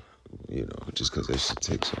Instagram. Just because that shit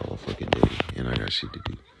takes all fucking day, and I got shit to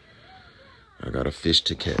do. I got a fish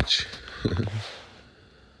to catch.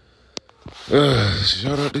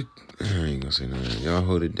 Shout out to, I ain't gonna say nothing. Y'all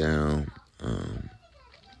hold it down.